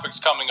good topics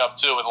coming up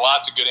too, with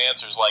lots of good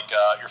answers, like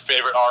your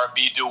favorite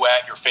R&B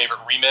duet, your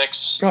favorite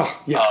remix.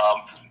 Oh yeah.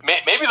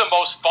 Maybe the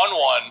most fun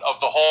one of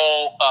the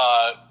whole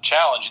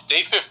challenge,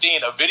 day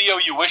 15, a video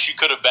you wish you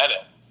could have been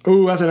in.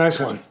 Ooh, that's a nice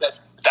one.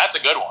 That's a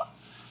good one.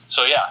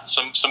 So yeah,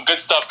 some good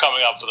stuff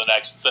coming up for the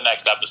next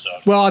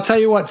episode. Well, I'll tell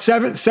you what,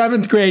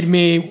 seventh grade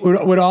me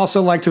would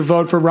also like to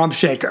vote for Rump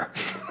Shaker.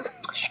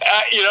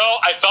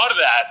 I thought of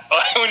that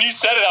when you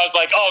said it. I was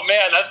like, oh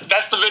man,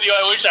 that's the video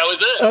I wish I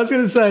was in. I was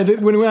gonna say that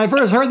when I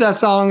first heard that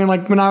song, and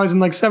like when I was in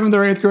like 7th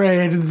or 8th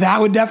grade,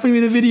 that would definitely be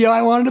the video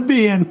I wanted to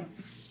be in.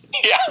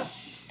 Yeah.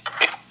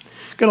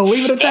 Gonna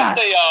leave it at that.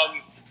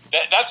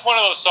 That's one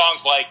of those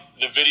songs, like,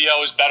 the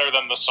video is better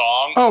than the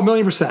song. Oh,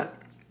 1,000,000%.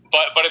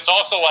 But it's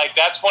also like,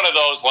 that's one of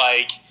those,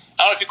 like,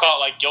 I don't know if you call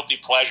it like guilty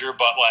pleasure,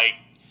 but like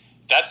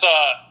that's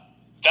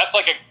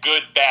like a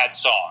good bad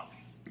song.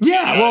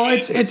 Yeah, well, I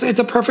mean? it's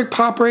a perfect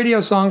pop radio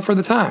song for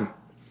the time.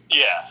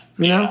 Yeah.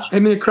 I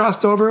mean, it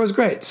crossed over. It was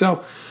great.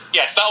 So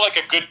yeah, it's not like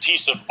a good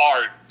piece of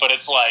art, but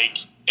it's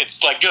like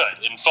good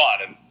and fun,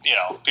 and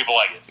people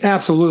like it.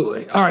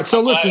 Absolutely. All right,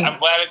 so listen. I'm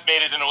glad it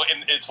made it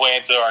its way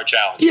into our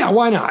challenge. Yeah,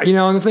 why not?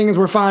 And the thing is,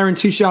 we're firing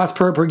 2 shots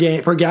per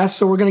guest,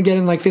 so we're going to get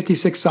in like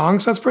 56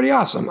 songs. So that's pretty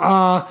awesome.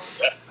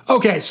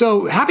 Okay,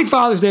 so happy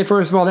Father's Day,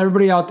 first of all, to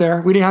everybody out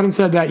there. We haven't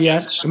said that yet.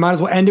 Yes. We might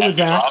as well end it with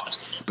that. Father's.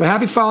 But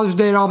happy Father's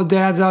Day to all the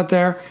dads out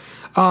there.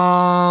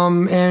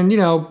 And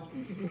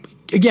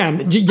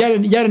again,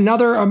 yet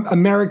another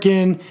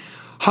American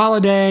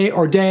holiday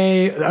or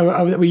day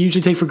that we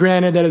usually take for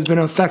granted that has been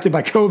affected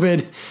by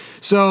COVID.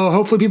 So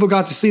hopefully people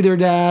got to see their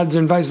dads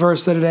and vice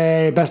versa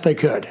today best they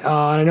could. And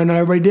I know not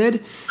everybody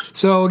did.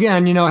 So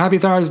again, happy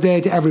Father's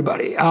Day to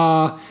everybody.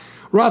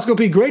 Roscoe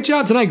P., great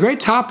job tonight. Great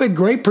topic,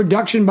 great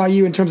production by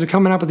you in terms of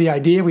coming up with the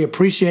idea. We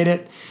appreciate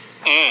it.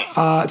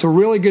 It's a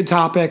really good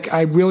topic.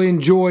 I really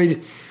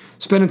enjoyed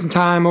spending some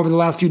time over the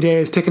last few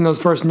days picking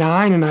those first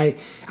 9, and I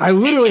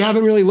literally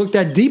haven't really looked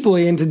that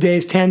deeply into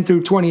days 10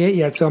 through 28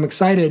 yet, so I'm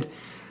excited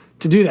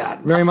to do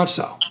that, very much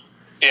so.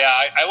 Yeah,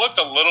 I looked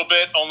a little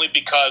bit only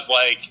because,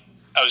 like,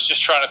 I was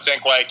just trying to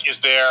think, like,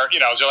 is there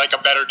like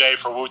a better day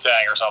for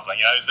Wu-Tang or something?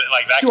 Is it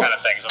like that Sure. kind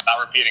of thing? 'Cause I'm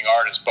not repeating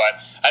artists, but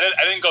I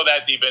didn't go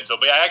that deep into it.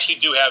 But I actually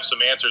do have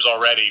some answers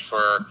already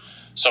for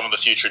some of the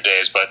future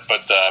days, but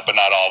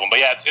not all of them. But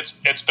yeah,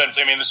 it's been.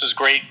 I mean, this is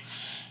great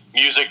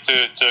music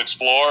to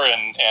explore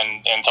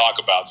and talk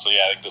about. So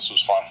yeah, I think this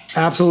was fun.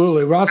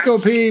 Absolutely. Roscoe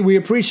P., we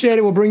appreciate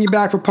it. We'll bring you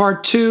back for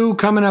part 2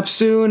 coming up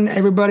soon.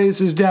 Everybody,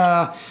 this is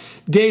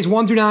days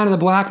 1 through 9 of the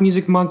Black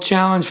Music Month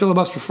Challenge,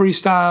 Filibuster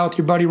Freestyle with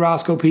your buddy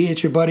Roscoe P.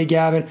 It's your buddy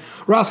Gavin.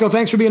 Roscoe,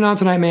 thanks for being on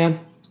tonight, man.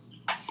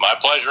 My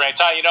pleasure,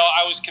 anytime.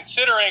 I was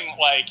considering,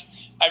 like,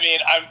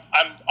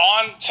 I'm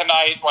on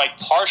tonight, like,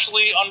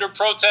 partially under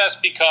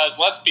protest because,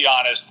 let's be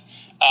honest,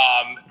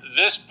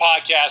 this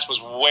podcast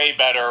was way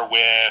better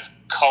with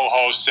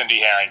co-host Cindy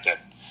Harrington.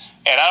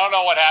 And I don't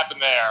know what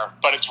happened there,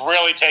 but it's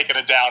really taken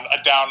a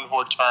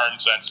downward turn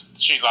since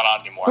she's not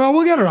on anymore. Well,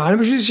 we'll get her on,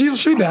 but she'll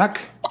be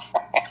back.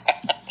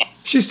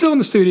 She's still in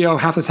the studio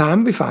half the time.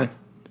 We'll be fine.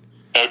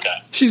 Okay.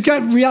 She's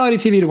got reality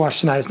TV to watch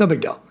tonight. It's no big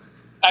deal.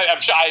 I'm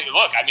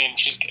look. I mean,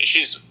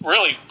 she's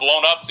really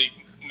blown up to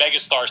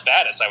megastar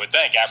status, I would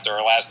think, after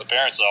her last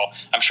appearance. So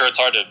I'm sure it's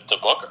hard to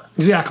book her.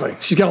 Exactly.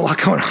 She's got a lot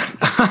going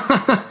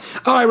on.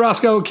 All right,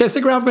 Roscoe,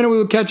 stick around for a minute. We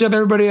will catch up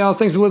everybody else.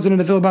 Thanks for listening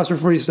to Filibuster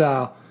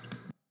Freestyle.